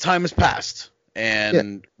time has passed. Yeah,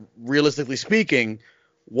 And realistically speaking,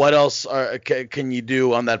 what else can you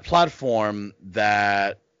do on that platform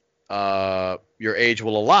that your age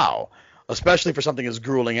will allow, especially for something as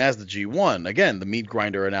grueling as the G1? Again, the meat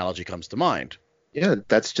grinder analogy comes to mind. yeah,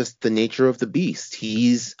 that's just the nature of the beast.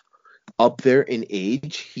 He's up there in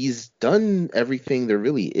age. He's done everything there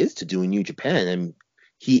really is to do in New Japan, and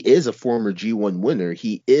he is a former G1 winner.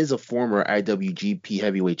 He is a former IWGP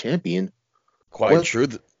Heavyweight Champion. Quite What? true.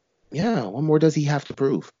 Yeah, what more does he have to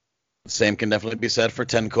prove? Same can definitely be said for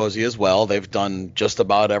Tenkozy as well. They've done just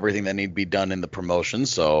about everything that need to be done in the promotion.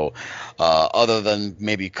 So, other than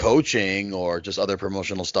maybe coaching or just other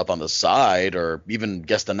promotional stuff on the side, or even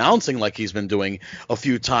guest announcing like he's been doing a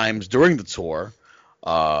few times during the tour,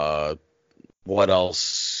 uh, what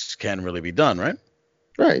else can really be done, right?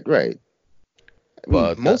 Right, right. I mean,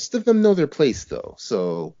 But most of them know their place though.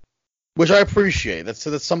 So, which I appreciate.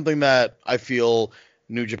 That's something that I feel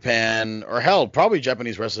New Japan, or hell, probably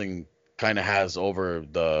Japanese wrestling, kind of has over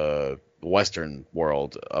the Western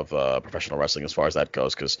world of professional wrestling as far as that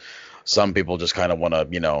goes. Because some people just kind of want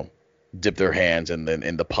to, dip their hands in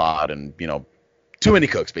the pot, and too many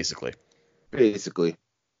cooks basically. basically,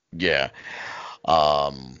 Yeah.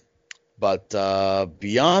 Um, but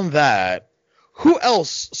beyond that, who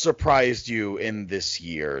else surprised you in this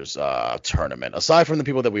year's tournament, aside from the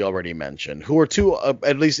people that we already mentioned? Who are two,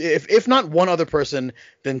 at least, if not one other person,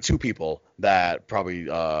 then two people that probably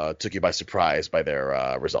took you by surprise by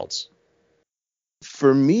their results?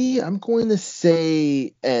 for me, I'm going to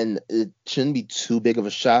say, and it shouldn't be too big of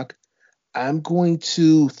a shock, I'm going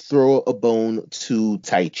to throw a bone to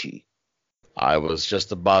Taichi. I was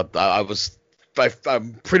just about,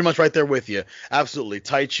 I'm pretty much right there with you. Absolutely.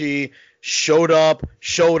 Taichi showed up,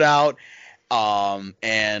 showed out,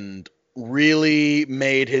 and really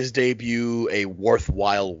made his debut a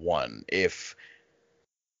worthwhile one. If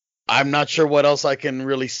I'm not sure what else I can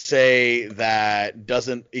really say that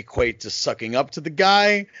doesn't equate to sucking up to the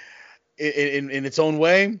guy in its own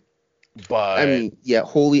way, I but mean, yeah,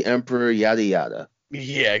 Holy Emperor, yada yada.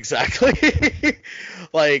 yeah, exactly.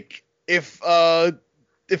 Like if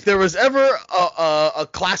there was ever a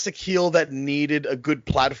classic heel that needed a good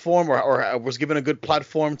platform, or was given a good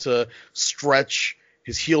platform to stretch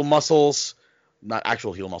his heel muscles, not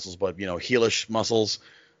actual heel muscles, but heelish muscles,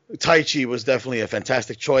 Taichi was definitely a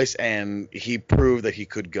fantastic choice, and he proved that he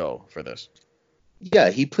could go for this. Yeah,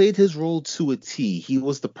 he played his role to a T. He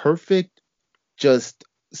was the perfect, just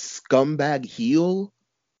scumbag heel.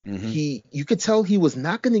 Hmm. You could tell he was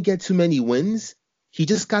not going to get too many wins. He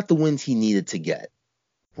just got the wins he needed to get.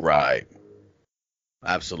 Right.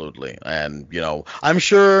 Absolutely. And, I'm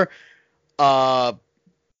sure uh,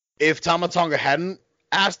 if Tama Tonga hadn't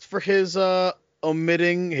asked for his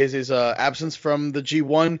omitting his absence from the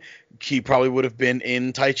G1, he probably would have been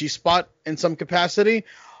in Taichi's spot in some capacity.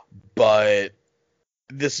 But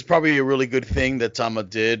this is probably a really good thing that Tama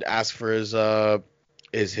did ask for his leave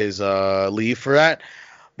for that,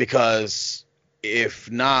 because if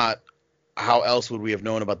not, how else would we have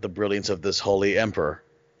known about the brilliance of this holy emperor?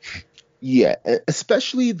 Yeah,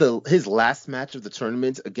 especially his last match of the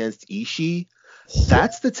tournament against Ishii.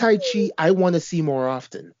 That's the Tai Chi I want to see more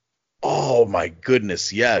often. Oh my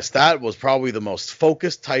goodness, yes, that was probably the most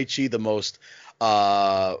focused Tai Chi, the most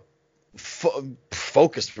uh,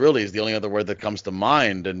 focused really is the only other word that comes to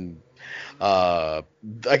mind, and uh,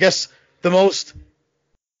 I guess the most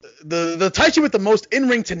the Tai Chi with the most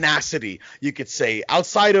in-ring tenacity, you could say,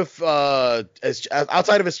 outside of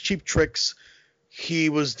outside of his cheap tricks. He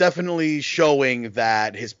was definitely showing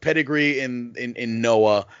that his pedigree in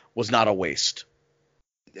Noah was not a waste.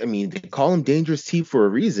 I mean, they call him Dangerous T for a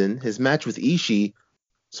reason. His match with Ishii,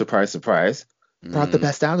 surprise, surprise, brought the Mm,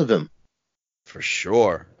 best out of him. for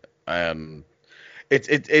sure. Um,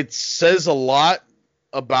 it says a lot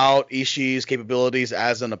about Ishii's capabilities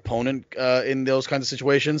as an opponent in those kinds of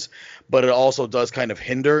situations, but it also does kind of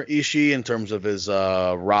hinder Ishii in terms of his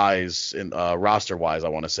rise in roster wise, I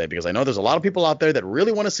want to say, because I know there's a lot of people out there that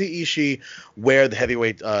really want to see Ishii wear the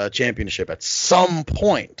heavyweight championship at some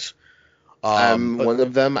point. I'm But one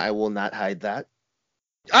of them. I will not hide that.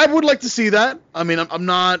 I would like to see that. I mean, I'm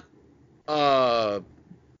not uh,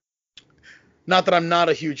 not that I'm not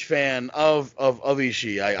a huge fan of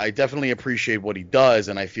Ishii. I definitely appreciate what he does,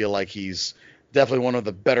 and I feel like he's definitely one of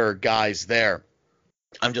the better guys there.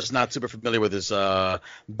 I'm just not super familiar with his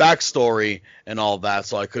backstory and all that,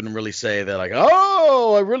 so I couldn't really say that, like,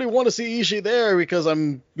 oh, I really want to see Ishii there, because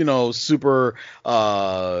I'm, super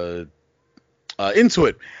into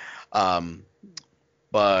it. Um,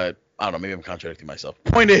 but I don't know, maybe I'm contradicting myself.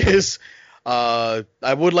 Point is, I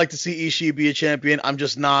would like to see Ishii be a champion. I'm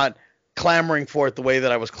just not clamoring for it the way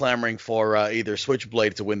that I was clamoring for either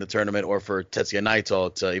Switchblade to win the tournament or for Tetsuya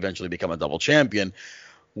Naito to eventually become a double champion,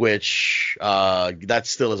 which that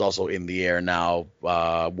still is also in the air now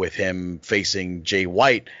with him facing Jay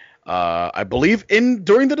White, I believe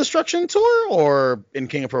during the Destruction Tour or in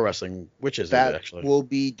King of Pro Wrestling. Which is it actually? That will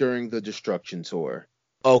be during the Destruction Tour.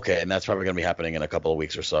 Okay, and that's probably going to be happening in a couple of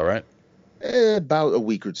weeks or so, right? About a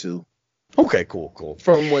week or two. Okay, cool.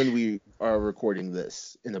 From when we are recording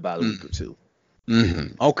this, in about a week or two.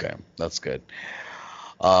 Mm-hmm. Okay, that's good.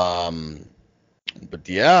 But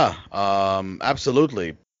yeah,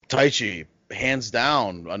 absolutely. Taichi, hands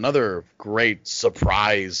down, another great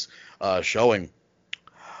surprise showing.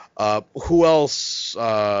 Who else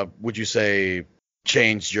would you say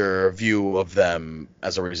changed your view of them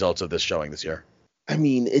as a result of this showing this year? I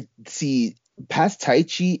mean, past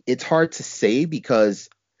Taichi, it's hard to say because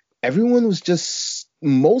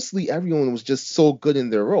mostly everyone was just so good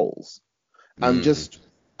in their roles. I'm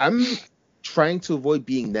trying to avoid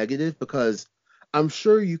being negative because I'm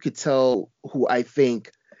sure you could tell who I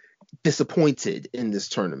think disappointed in this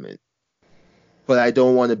tournament, but I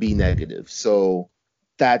don't want to be negative. So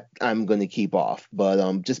that I'm going to keep off.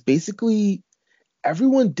 But just basically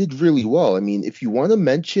everyone did really well. I mean, if you want to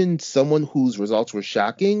mention someone whose results were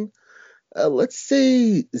shocking, let's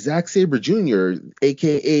say Zack Sabre Jr.,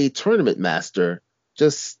 aka Tournament Master,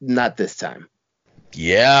 just not this time.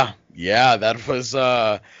 Yeah, that was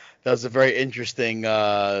a very interesting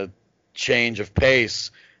change of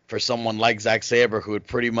pace for someone like Zack Sabre, who had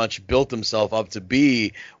pretty much built himself up to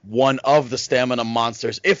be one of the stamina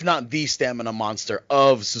monsters, if not the stamina monster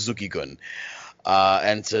of Suzuki-gun,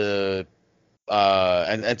 and to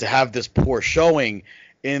have this poor showing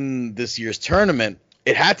in this year's tournament.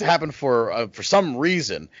 It had to happen for some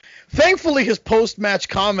reason. Thankfully, his post-match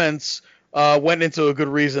comments went into a good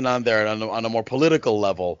reason on there on a more political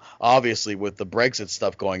level. Obviously, with the Brexit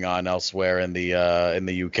stuff going on elsewhere in the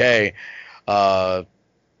UK,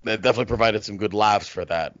 that definitely provided some good laughs for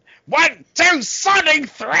that. 1, 2, Sonic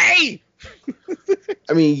 3.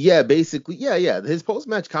 I mean, yeah, basically, yeah. His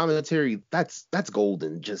post-match commentary, that's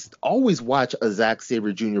golden. Just always watch a Zack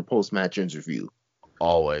Sabre Jr. post-match interview.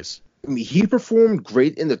 Always. I mean, he performed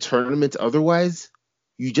great in the tournament. Otherwise,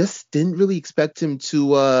 you just didn't really expect him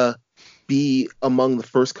to be among the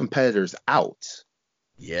first competitors out.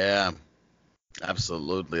 Yeah,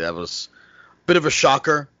 absolutely. That was a bit of a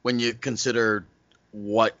shocker when you consider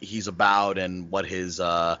what he's about and what his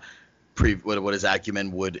what his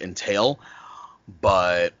acumen would entail.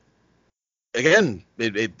 But again,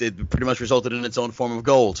 it pretty much resulted in its own form of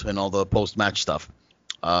gold and all the post-match stuff.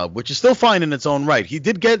 Which is still fine in its own right. He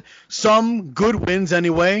did get some good wins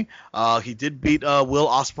anyway. He did beat Will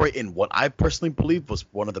Ospreay in what I personally believe was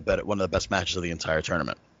one of the best matches of the entire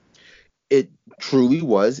tournament. It truly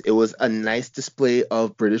was. It was a nice display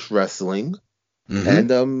of British wrestling.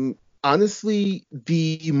 Mm-hmm. And honestly,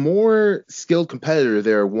 the more skilled competitor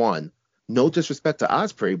there won. No disrespect to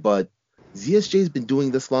Ospreay, but ZSJ's been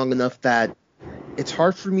doing this long enough that it's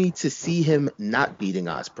hard for me to see him not beating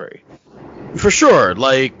Ospreay. For sure.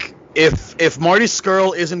 Like, if Marty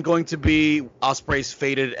Scurll isn't going to be Ospreay's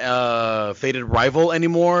fated rival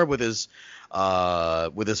anymore with his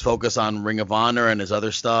focus on Ring of Honor and his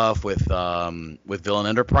other stuff with Villain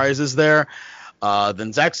Enterprises there,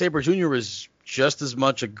 then Zack Sabre Jr. is just as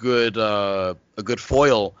much a good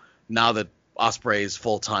foil now that Ospreay is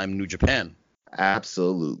full-time New Japan.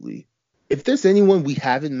 Absolutely. If there's anyone we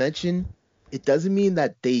haven't mentioned, it doesn't mean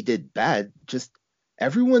that they did bad. Just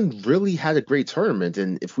everyone really had a great tournament,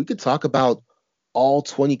 and if we could talk about all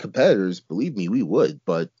 20 competitors, believe me, we would.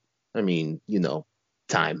 But I mean,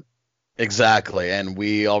 time. Exactly, and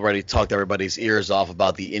we already talked everybody's ears off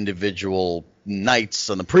about the individual nights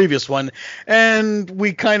on the previous one, and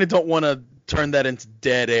we kind of don't want to turn that into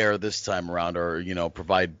dead air this time around, or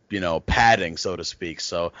provide padding, so to speak.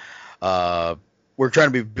 So we're trying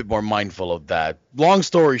to be a bit more mindful of that. Long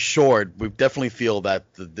story short, we definitely feel that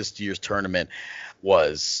this year's tournament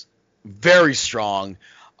was very strong.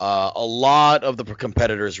 A lot of the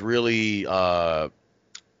competitors really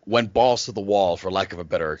went balls to the wall, for lack of a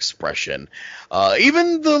better expression.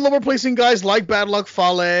 Even the lower placing guys like Bad Luck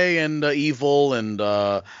Fale and Evil and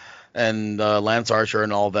Lance Archer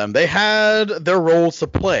and all of them, they had their roles to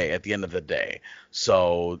play at the end of the day.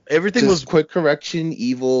 So everything was... Quick correction,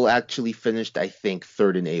 Evil actually finished, I think,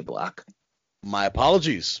 third in A block. My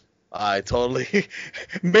apologies. I totally...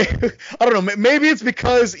 I don't know. Maybe it's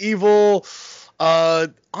because Evil...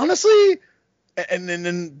 honestly...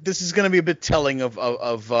 And this is going to be a bit telling of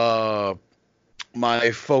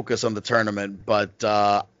my focus on the tournament, but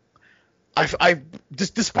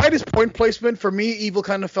despite his point placement, for me, Evil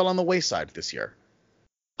kind of fell on the wayside this year.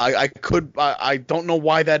 I don't know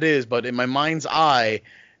why that is, but in my mind's eye,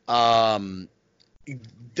 um,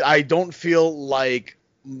 I don't feel like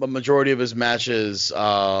the majority of his matches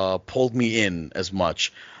pulled me in as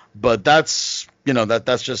much. But that's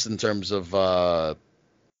that's just in terms of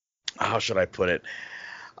how should I put it?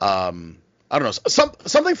 I don't know.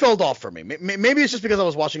 Something fell off for me. Maybe it's just because I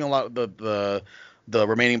was watching a lot of the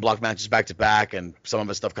remaining block matches back to back, and some of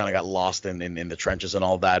his stuff kind of got lost in the trenches and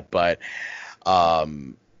all that. But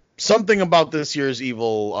something about this year's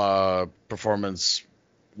Evil performance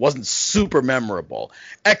wasn't super memorable,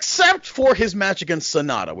 except for his match against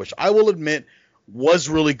Sonata, which I will admit was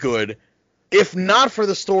really good. If not for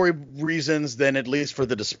the story reasons, then at least for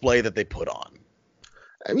the display that they put on.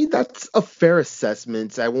 I mean, that's a fair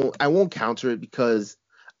assessment. I won't counter it because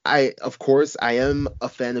of course I am a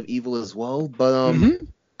fan of Evil as well, but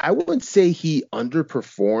I wouldn't say he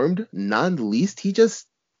underperformed. Not the least, he just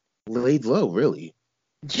laid low, really.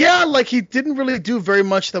 Yeah, like he didn't really do very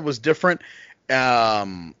much that was different.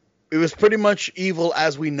 It was pretty much Evil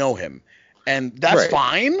as we know him, and that's Right.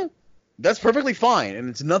 fine. That's perfectly fine, and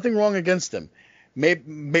it's nothing wrong against him.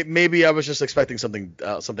 Maybe I was just expecting something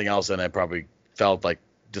else, and I probably felt like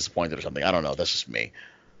disappointed or something. I don't know. That's just me.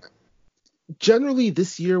 Generally,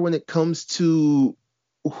 this year when it comes to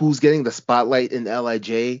who's getting the spotlight in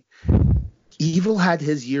LIJ, Evil had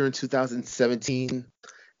his year in 2017.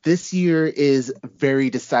 This year is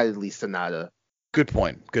very decidedly Sonata. Good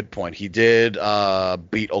point. Good point. He did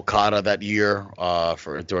beat Okada that year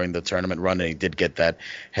during the tournament run, and he did get that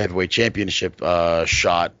heavyweight championship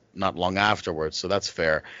shot not long afterwards. So that's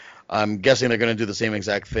fair. I'm guessing they're going to do the same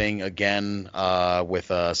exact thing again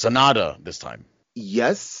with Sonata this time.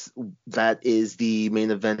 Yes, that is the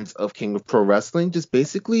main event of King of Pro Wrestling. Just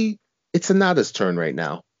basically, it's Sonata's turn right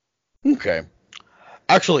now. Okay.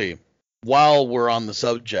 Actually, while we're on the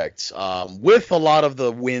subject, with a lot of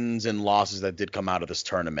the wins and losses that did come out of this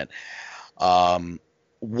tournament,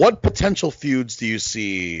 what potential feuds do you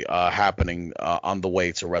see happening on the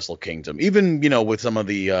way to Wrestle Kingdom? Even, with some of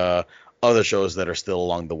the other shows that are still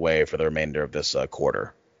along the way for the remainder of this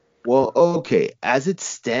quarter. Well, okay, as it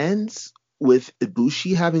stands, with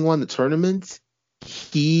Ibushi having won the tournament,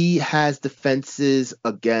 he has defenses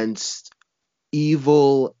against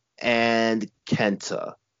Evil and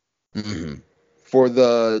Kenta Mm-hmm. for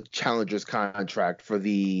the Challengers contract for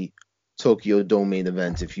the Tokyo Dome main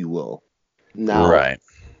event, if you will. Now, Right.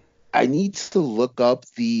 I need to look up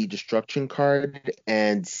the Destruction card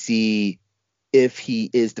and see if he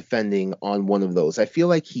is defending on one of those. I feel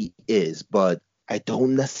like he is, but I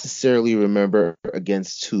don't necessarily remember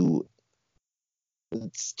against who.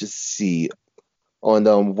 Let's just see.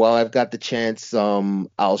 On while I've got the chance,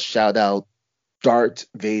 I'll shout out Dart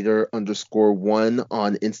Vader _1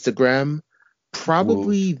 on Instagram. Woo.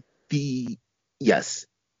 Probably yes,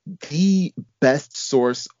 the best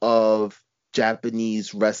source of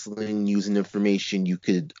Japanese wrestling news and information you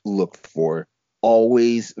could look for.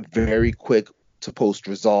 Always very quick to post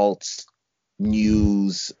results,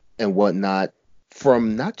 news, and whatnot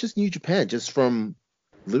from not just New Japan, just from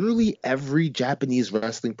literally every Japanese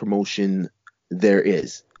wrestling promotion there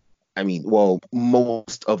is. I mean, well,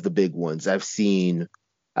 most of the big ones. I've seen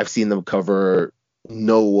them cover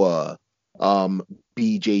Noah,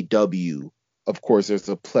 BJW. Of course, there's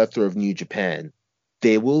a plethora of New Japan.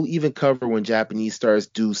 They will even cover when Japanese stars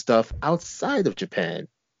do stuff outside of Japan.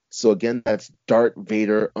 So again, that's Dart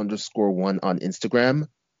Vader _1 on Instagram.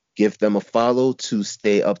 Give them a follow to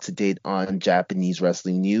stay up to date on Japanese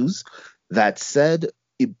wrestling news. That said,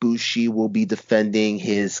 Ibushi will be defending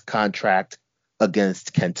his contract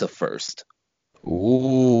against Kenta first.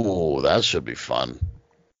 Ooh, that should be fun.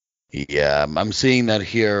 Yeah, I'm seeing that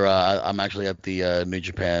here. I'm actually at the New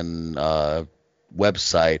Japan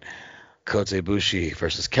website. Kota Ibushi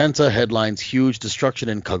versus Kenta headlines huge destruction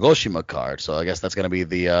in Kagoshima card. So I guess that's going to be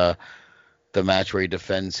the match where he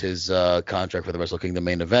defends his contract for the Wrestle Kingdom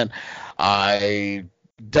main event. I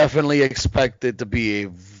definitely expect it to be a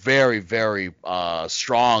very, very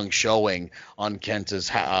strong showing on Kenta's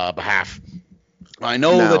behalf. I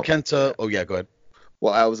know that Now, Kenta. Oh yeah, go ahead.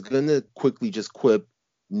 well, I was gonna quickly just quip,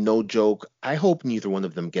 no joke. I hope neither one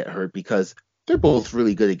of them get hurt because they're both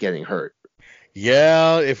really good at getting hurt.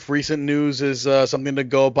 Yeah, if recent news is something to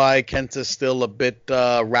go by, Kenta's still a bit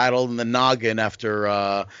rattled in the noggin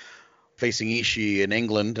after facing Ishii in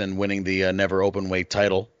England and winning the never open weight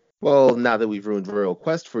title. Well, now that we've ruined Royal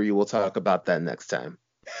Quest for you, we'll talk about that next time.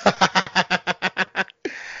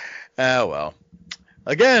 Well.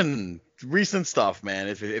 Again, recent stuff, man.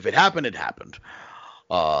 If it happened, it happened.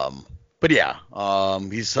 Um, But yeah,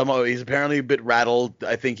 he's apparently a bit rattled.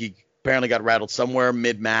 I think he apparently got rattled somewhere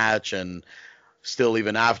mid-match and still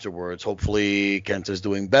even afterwards. Hopefully Kenta's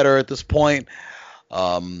doing better at this point.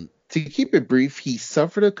 To keep it brief, he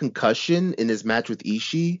suffered a concussion in his match with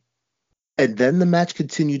Ishii, and then the match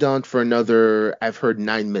continued on for another, I've heard,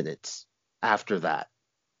 9 minutes after that.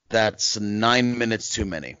 That's 9 minutes too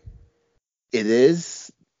many. It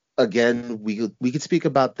is. Again, we could speak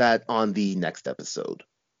about that on the next episode.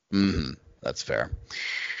 That's fair.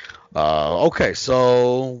 Okay,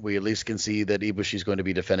 so we at least can see that Ibushi's going to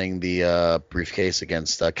be defending the briefcase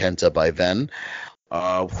against Kenta by then.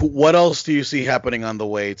 What else do you see happening on the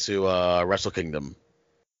way to Wrestle Kingdom?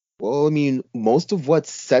 Well, I mean, most of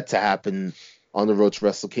what's set to happen on the road to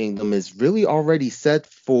Wrestle Kingdom is really already set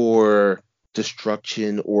for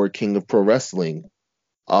Destruction or King of Pro Wrestling.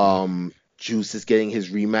 Juice is getting his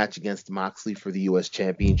rematch against Moxley for the U.S.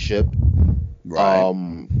 Championship.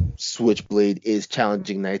 Right. Switchblade is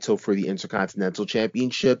challenging Naito for the Intercontinental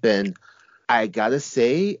Championship, and I gotta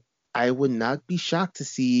say, I would not be shocked to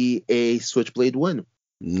see a Switchblade win.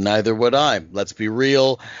 Neither would I. Let's be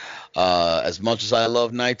real. As much as I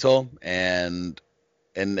love Naito and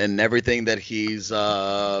everything that he's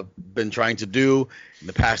been trying to do in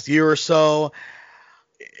the past year or so,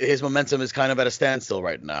 his momentum is kind of at a standstill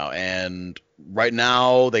right now. And right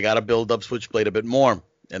now, they got to build up Switchblade a bit more.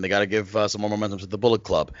 And they got to give some more momentum to the Bullet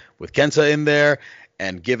Club. With Kenta in there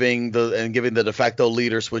and giving the de facto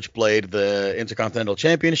leader Switchblade the Intercontinental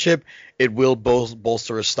Championship, it will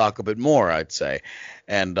bolster his stock a bit more, I'd say.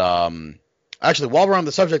 And actually, while we're on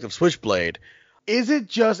the subject of Switchblade, is it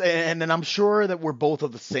just, and I'm sure that we're both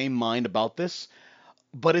of the same mind about this,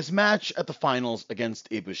 but his match at the finals against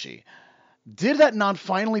Ibushi, did that not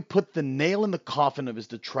finally put the nail in the coffin of his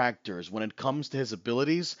detractors when it comes to his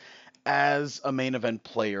abilities as a main event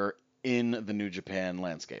player in the New Japan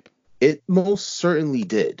landscape? It most certainly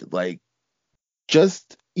did. Like,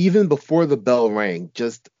 just even before the bell rang,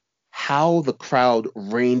 just how the crowd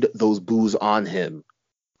rained those boos on him.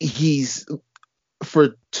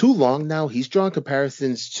 For too long now, he's drawn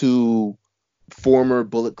comparisons to former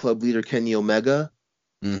Bullet Club leader Kenny Omega.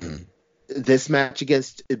 Mm-hmm. This match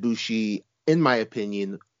against Ibushi, in my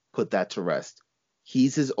opinion, put that to rest.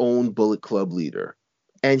 He's his own Bullet Club leader,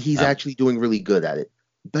 and he's actually doing really good at it.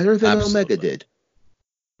 Better than Omega did.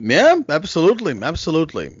 Yeah, absolutely.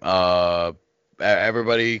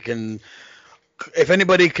 Everybody can, if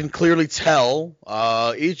anybody can clearly tell,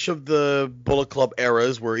 each of the Bullet Club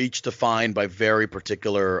eras were each defined by very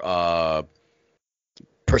particular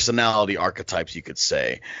personality archetypes, you could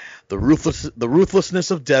say. The ruthlessness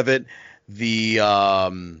of Devitt, the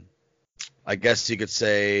I guess you could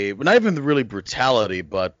say, not even really brutality,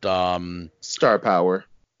 but star power.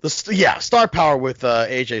 Star power with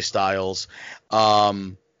AJ Styles.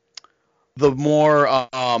 The more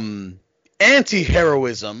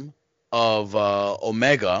anti-heroism of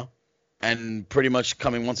Omega, and pretty much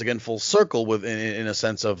coming once again full circle in a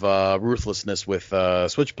sense of ruthlessness with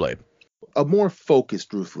Switchblade. A more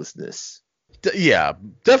focused ruthlessness.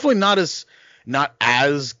 Definitely not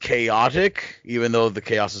as chaotic, even though the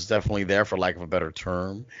chaos is definitely there, for lack of a better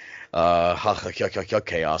term. Chaos.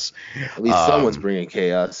 At least someone's bringing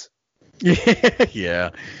chaos.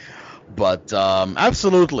 Yeah. But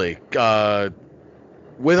absolutely,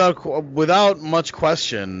 without much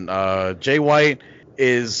question, Jay White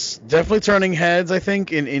is definitely turning heads, I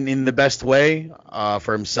think, in the best way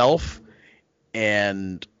for himself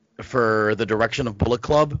and for the direction of Bullet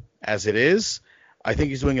Club as it is. I think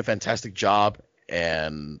he's doing a fantastic job,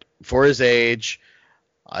 and for his age,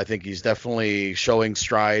 I think he's definitely showing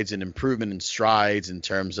strides and improvement in strides in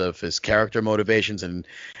terms of his character motivations and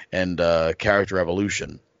character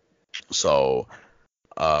evolution. So,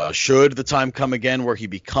 should the time come again where he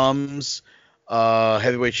becomes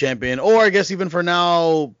heavyweight champion, or I guess even for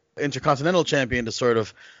now Intercontinental champion, to sort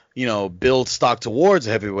of, build stock towards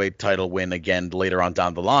a heavyweight title win again later on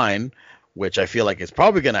down the line, which I feel like is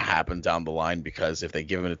probably going to happen down the line, because if they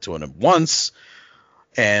give it to him once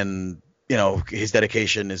and, his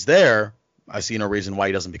dedication is there, I see no reason why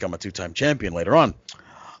he doesn't become a two-time champion later on.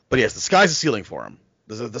 But yes, the sky's the ceiling for him.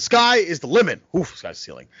 The sky is the limit. Oof, sky's the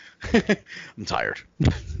ceiling. I'm tired.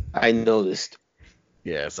 I noticed.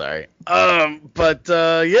 Yeah, sorry.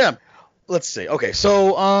 Yeah. Let's see. Okay,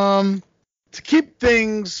 so to keep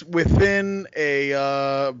things within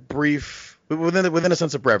a within a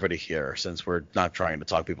sense of brevity here, since we're not trying to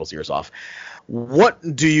talk people's ears off, what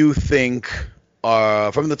do you think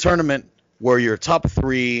from the tournament were your top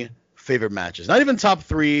 3 favorite matches? Not even top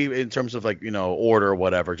 3 in terms of order or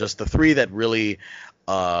whatever, just the 3 that really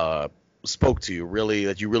spoke to you,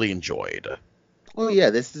 that you really enjoyed. Oh yeah,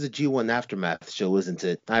 this is a G1 Aftermath show, isn't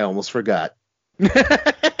it? I almost forgot. But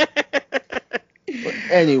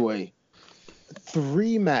anyway,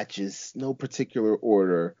 3 matches, no particular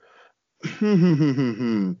order.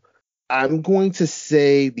 I'm going to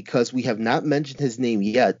say, because we have not mentioned his name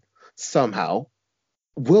yet, somehow,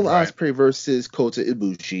 Will Right. Ospreay versus Kota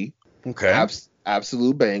Ibushi. Okay.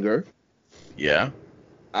 Absolute banger. Yeah.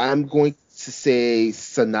 I'm going to say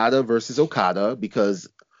Sanada versus Okada because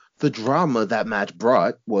the drama that match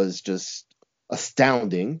brought was just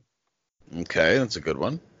astounding. Okay, that's a good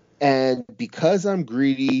one. And because I'm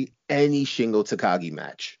greedy, any Shingo Takagi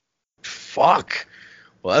match. Fuck.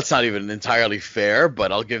 Well, that's not even entirely fair,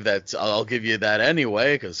 but I'll give you that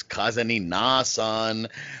anyway, because Kazani Na-san.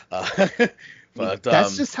 But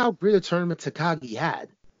That's just how great a tournament Takagi had.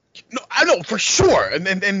 no, I know for sure,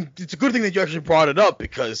 and it's a good thing that you actually brought it up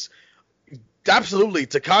because absolutely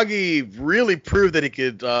Takagi really proved that he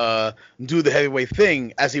could do the heavyweight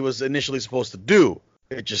thing as he was initially supposed to do.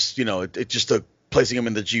 It just it just took placing him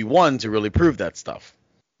in the G1 to really prove that stuff.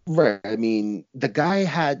 Right. I mean, the guy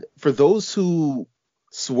had, for those who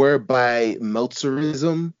swear by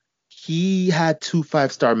Meltzerism, he had 2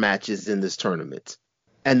 5-star matches in this tournament.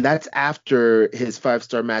 And that's after his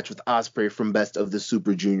 5-star match with Ospreay from Best of the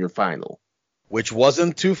Super Junior final. Which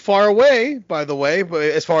wasn't too far away, by the way, but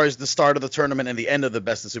as far as the start of the tournament and the end of the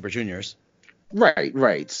Best of Super Juniors.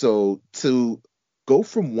 Right. So to go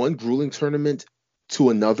from one grueling tournament to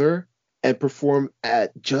another and perform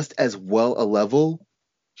at just as well a level,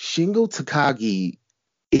 Shingo Takagi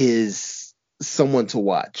is someone to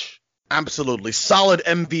watch. Absolutely. Solid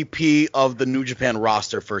MVP of the New Japan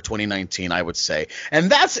roster for 2019, I would say.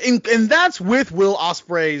 And that's with Will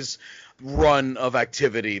Ospreay's run of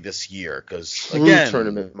activity this year, because again,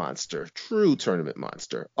 True tournament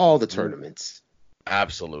monster. All the tournaments.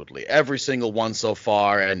 Absolutely. Every single one so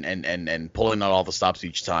far, and pulling out all the stops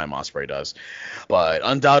each time Ospreay does. But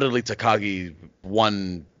undoubtedly Takagi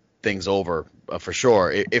won things over for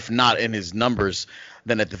sure. If not in his numbers,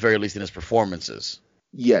 then at the very least in his performances.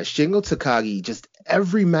 Yeah, Shingo Takagi, just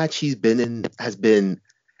every match he's been in has been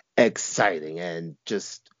exciting. And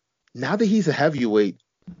just now that he's a heavyweight,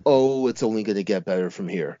 it's only going to get better from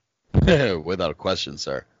here. Without a question,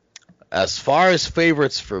 sir. As far as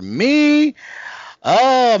favorites for me,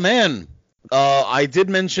 oh man, I did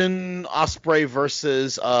mention Ospreay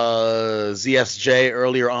versus ZSJ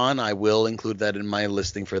earlier on. I will include that in my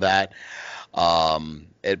listing for that.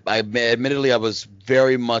 Admittedly, I was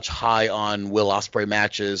very much high on Will Ospreay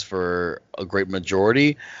matches for a great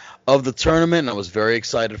majority of the tournament, and I was very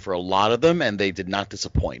excited for a lot of them, and they did not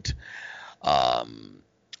disappoint.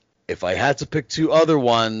 If I had to pick 2 other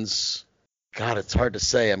ones, God, it's hard to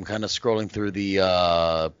say. I'm kind of scrolling through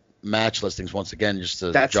the match listings once again just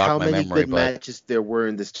to That's jog how my many memory. good matches there were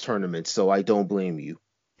in this tournament, so I don't blame you.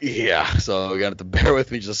 Yeah, so you're gonna have to bear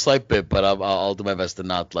with me just a slight bit, but I'll do my best to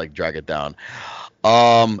not drag it down.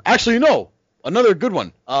 Actually, no, another good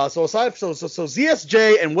one. So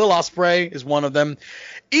ZSJ and Will Ospreay is one of them.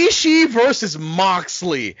 Ishii versus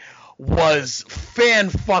Moxley was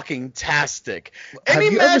fan-fucking-tastic. Have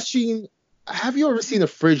you ever seen a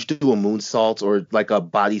fridge do a moonsault or like a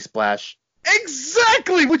body splash?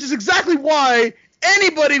 Exactly, which is exactly why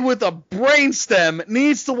anybody with a brainstem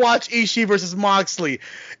needs to watch Ishii versus Moxley.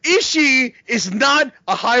 Ishii is not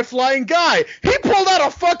a high-flying guy. He pulled out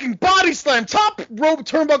a fucking body slam, top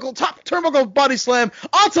turnbuckle body slam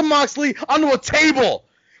onto Moxley onto a table.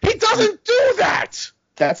 He doesn't do that.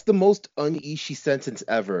 That's the most un-Ishii sentence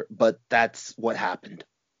ever, but that's what happened.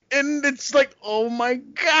 And it's like, oh my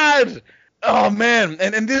god. Oh man,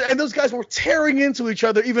 and those guys were tearing into each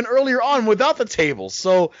other even earlier on without the tables.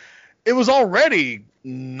 So it was already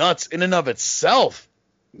nuts in and of itself.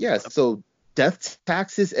 Yes, so death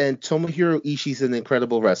taxes and Tomohiro Ishii's an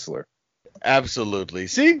incredible wrestler. Absolutely.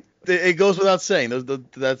 See, it goes without saying.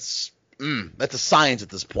 That's a science at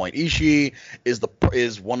this point. Ishii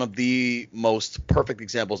is one of the most perfect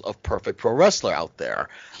examples of perfect pro wrestler out there.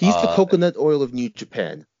 He's the coconut oil of New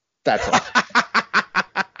Japan. That's all.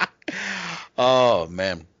 Oh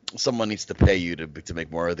man, someone needs to pay you to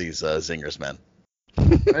make more of these zingers, man.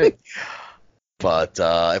 Right. But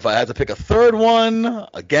if I had to pick a third one,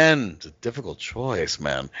 again, it's a difficult choice,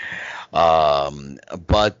 man.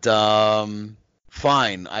 But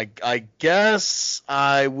fine. I guess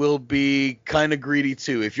I will be kind of greedy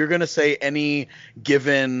too. If you're gonna say any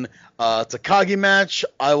given Takagi match,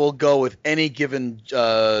 I will go with any given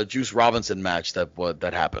Juice Robinson match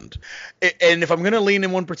that happened. And if I'm gonna lean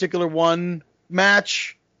in one particular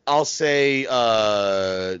match, I'll say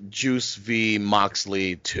Juice v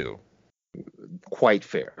Moxley 2. Quite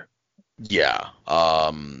fair. Yeah.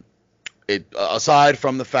 aside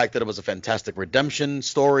from the fact that it was a fantastic redemption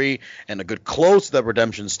story and a good close to that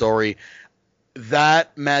redemption story,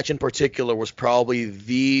 that match in particular was probably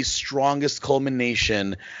the strongest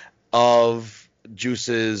culmination of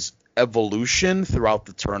Juice's evolution throughout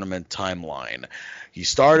the tournament timeline. He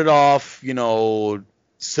started off,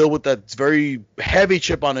 still with that very heavy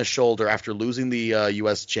chip on his shoulder after losing the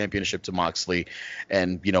U.S. championship to Moxley,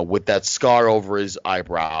 and with that scar over his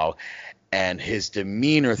eyebrow, and his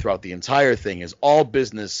demeanor throughout the entire thing is all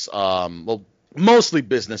business, mostly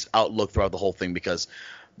business outlook throughout the whole thing, because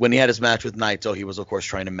when he had his match with Naito, he was of course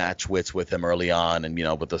trying to match wits with him early on, and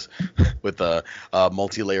with the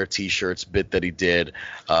multi-layer T-shirts bit that he did.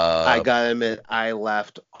 I gotta admit, I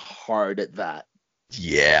laughed hard at that.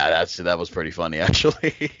 Yeah, that was pretty funny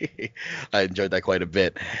actually. I enjoyed that quite a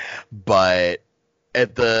bit. But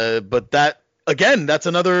that again, that's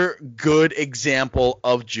another good example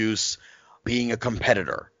of Juice being a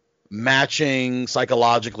competitor, matching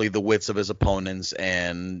psychologically the wits of his opponents,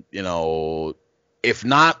 and if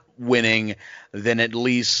not winning, then at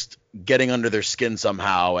least getting under their skin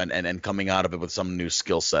somehow and coming out of it with some new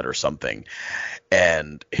skill set or something.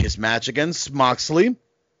 And his match against Moxley,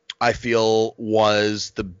 I feel,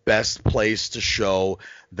 was the best place to show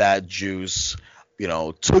that Juice,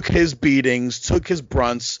 took his beatings, took his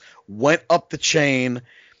brunts, went up the chain,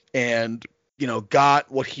 and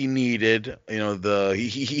got what he needed.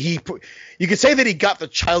 You could say that he got the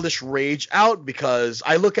childish rage out, because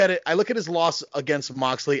I look at his loss against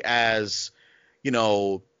Moxley as,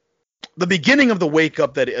 the beginning of the wake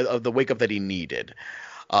up that he needed.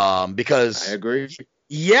 Because I agree.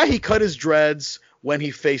 Yeah, he cut his dreads when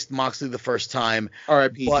he faced Moxley the first time.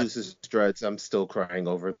 R.I.P. Juice's dreads. I'm still crying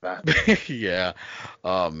over that. Yeah.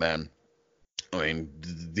 Oh man. I mean,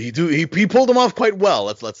 he pulled him off quite well.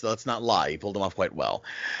 Let's not lie. He pulled him off quite well.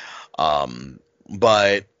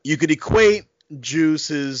 But you could equate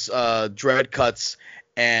Juice's dread cuts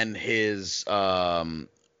and his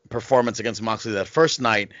performance against Moxley that first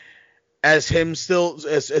night as him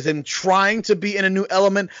trying to be in a new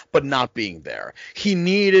element but not being there. He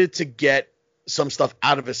needed to get some stuff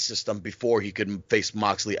out of his system before he could face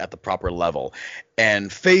Moxley at the proper level.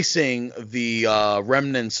 And facing the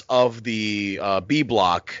remnants of the B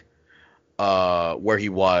block where he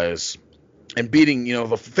was, and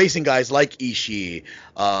beating, facing guys like Ishii,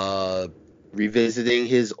 revisiting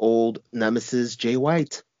his old nemesis, Jay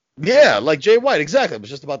White. Yeah, like Jay White, exactly. I was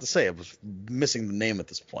just about to say, I was missing the name at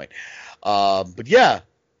this point. But yeah,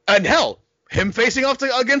 and hell, him facing off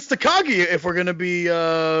against Takagi, if we're going to be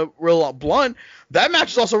real blunt, that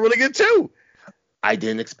match is also really good too. I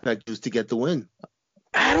didn't expect Juice to get the win.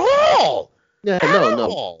 At all. Yeah,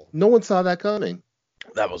 no. No one saw that coming.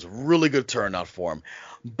 That was a really good turnout for him.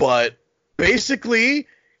 But basically,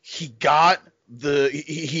 he got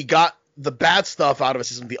the bad stuff out of his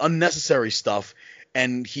system, the unnecessary stuff,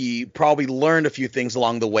 and he probably learned a few things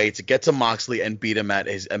along the way to get to Moxley and beat him at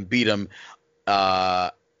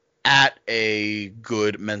a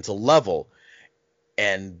good mental level.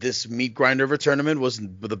 And this meat grinder of a tournament was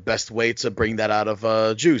the best way to bring that out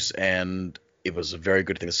of Juice, and it was a very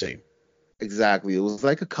good thing to see. Exactly. It was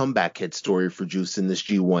like a comeback hit story for Juice in this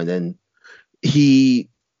G1, and it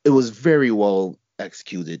was very well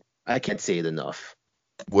executed. I can't say it enough.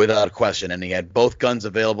 Without a question, and he had both guns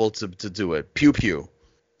available to do it. Pew pew.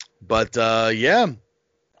 But yeah,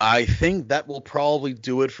 I think that will probably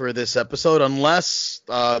do it for this episode, unless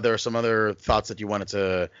there are some other thoughts that you wanted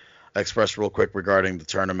to express real quick regarding the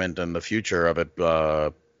tournament and the future of it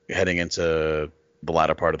heading into the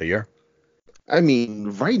latter part of the year. I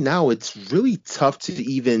mean, right now it's really tough to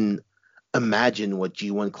even imagine what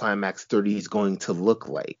G1 Climax 30 is going to look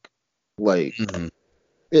like. Like, mm-hmm.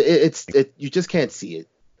 You just can't see it.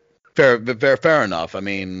 Fair enough. I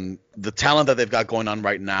mean, the talent that they've got going on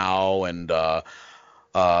right now, and the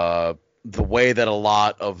way that a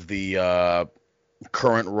lot of the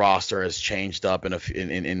current roster has changed up in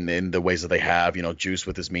the ways that they have. Juice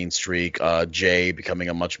with his mean streak, Jay becoming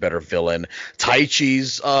a much better villain,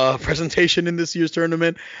 Taichi's presentation in this year's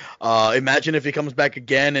tournament. Imagine if he comes back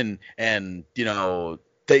again and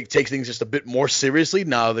takes things just a bit more seriously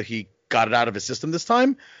now that he got it out of his system this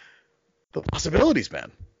time. The possibilities,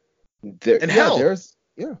 man. Hell,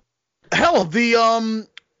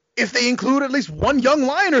 if they include at least one young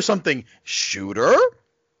lion or something, Shooter.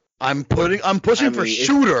 I'm pushing for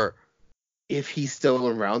Shooter. If he's still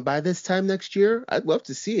around by this time next year, I'd love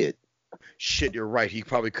to see it. Shit, you're right. He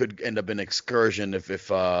probably could end up in Excursion if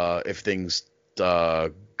things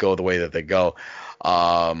go the way that they go.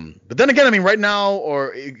 But then again, I mean, right now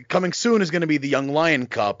or coming soon is going to be the Young Lion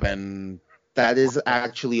Cup, and that is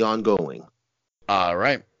actually ongoing. All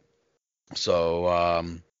right.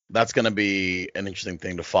 So that's going to be an interesting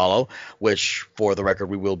thing to follow, which, for the record,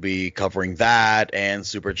 we will be covering that and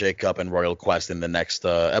Super J Cup and Royal Quest in the next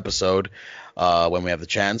episode when we have the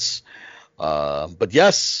chance. But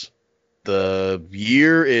yes, the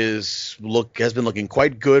year has been looking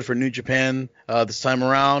quite good for New Japan this time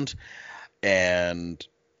around, and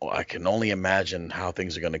I can only imagine how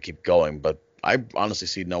things are going to keep going, but I honestly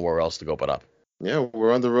see nowhere else to go but up. Yeah,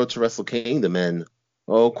 we're on the road to Wrestle Kingdom, and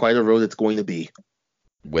quite a road it's going to be.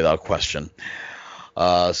 Without question.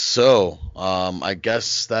 So I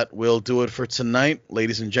guess that will do it for tonight,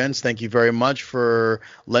 ladies and gents. Thank you very much for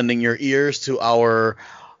lending your ears to our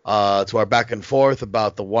back and forth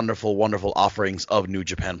about the wonderful, wonderful offerings of New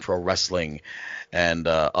Japan Pro Wrestling and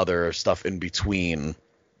other stuff in between.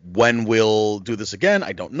 When we'll do this again,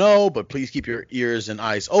 I don't know, but please keep your ears and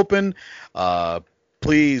eyes open.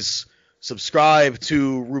 Please subscribe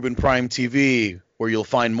to Ruben Prime TV, where you'll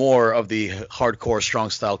find more of the Hardcore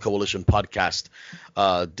Strong Style Coalition podcast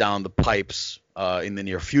down the pipes in the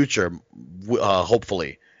near future,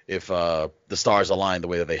 hopefully, if the stars align the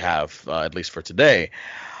way that they have, at least for today.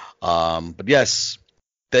 But yes,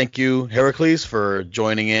 thank you, Heracles, for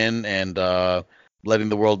joining in and letting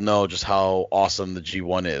the world know just how awesome the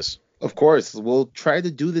G1 is. Of course, we'll try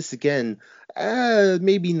to do this again.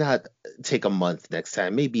 Maybe not take a month next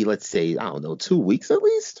time. Maybe, let's say, I don't know, 2 weeks at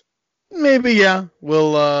least. Maybe, yeah.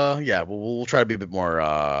 We'll try to be a bit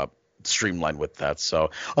more streamlined with that.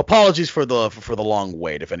 So apologies for the long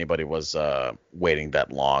wait if anybody was waiting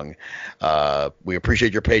that long. We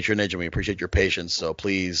appreciate your patronage and we appreciate your patience. So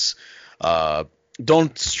please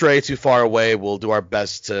don't stray too far away. We'll do our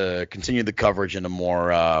best to continue the coverage in a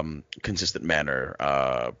more consistent manner.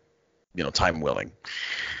 Time willing.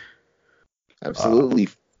 Absolutely.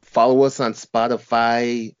 Follow us on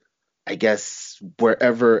Spotify. I guess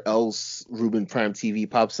wherever else Ruben Prime TV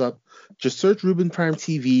pops up, just search Ruben Prime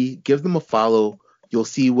TV, give them a follow. You'll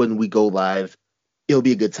see when we go live. It'll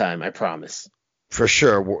be a good time, I promise. For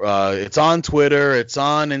sure. It's on Twitter, it's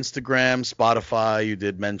on Instagram, Spotify. You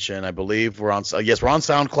did mention, I believe we're on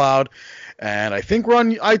SoundCloud, and I think we're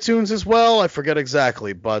on iTunes as well. I forget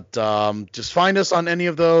exactly, but just find us on any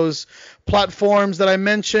of those platforms that I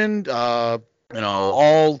mentioned.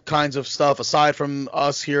 All kinds of stuff aside from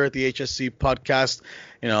us here at the HSC podcast.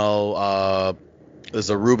 There's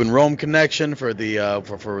a Ruben Rome connection for the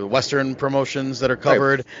for Western promotions that are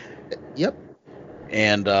covered. Right. Yep.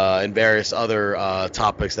 And various other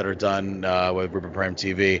topics that are done with Ruben Prime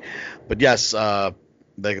TV. But yes,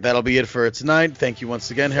 that'll be it for tonight. Thank you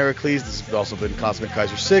once again, Heracles. This has also been Cosmic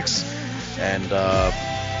Kaiser 6, and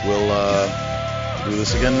we'll do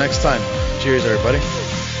this again next time. Cheers, everybody.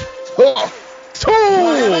 Oh.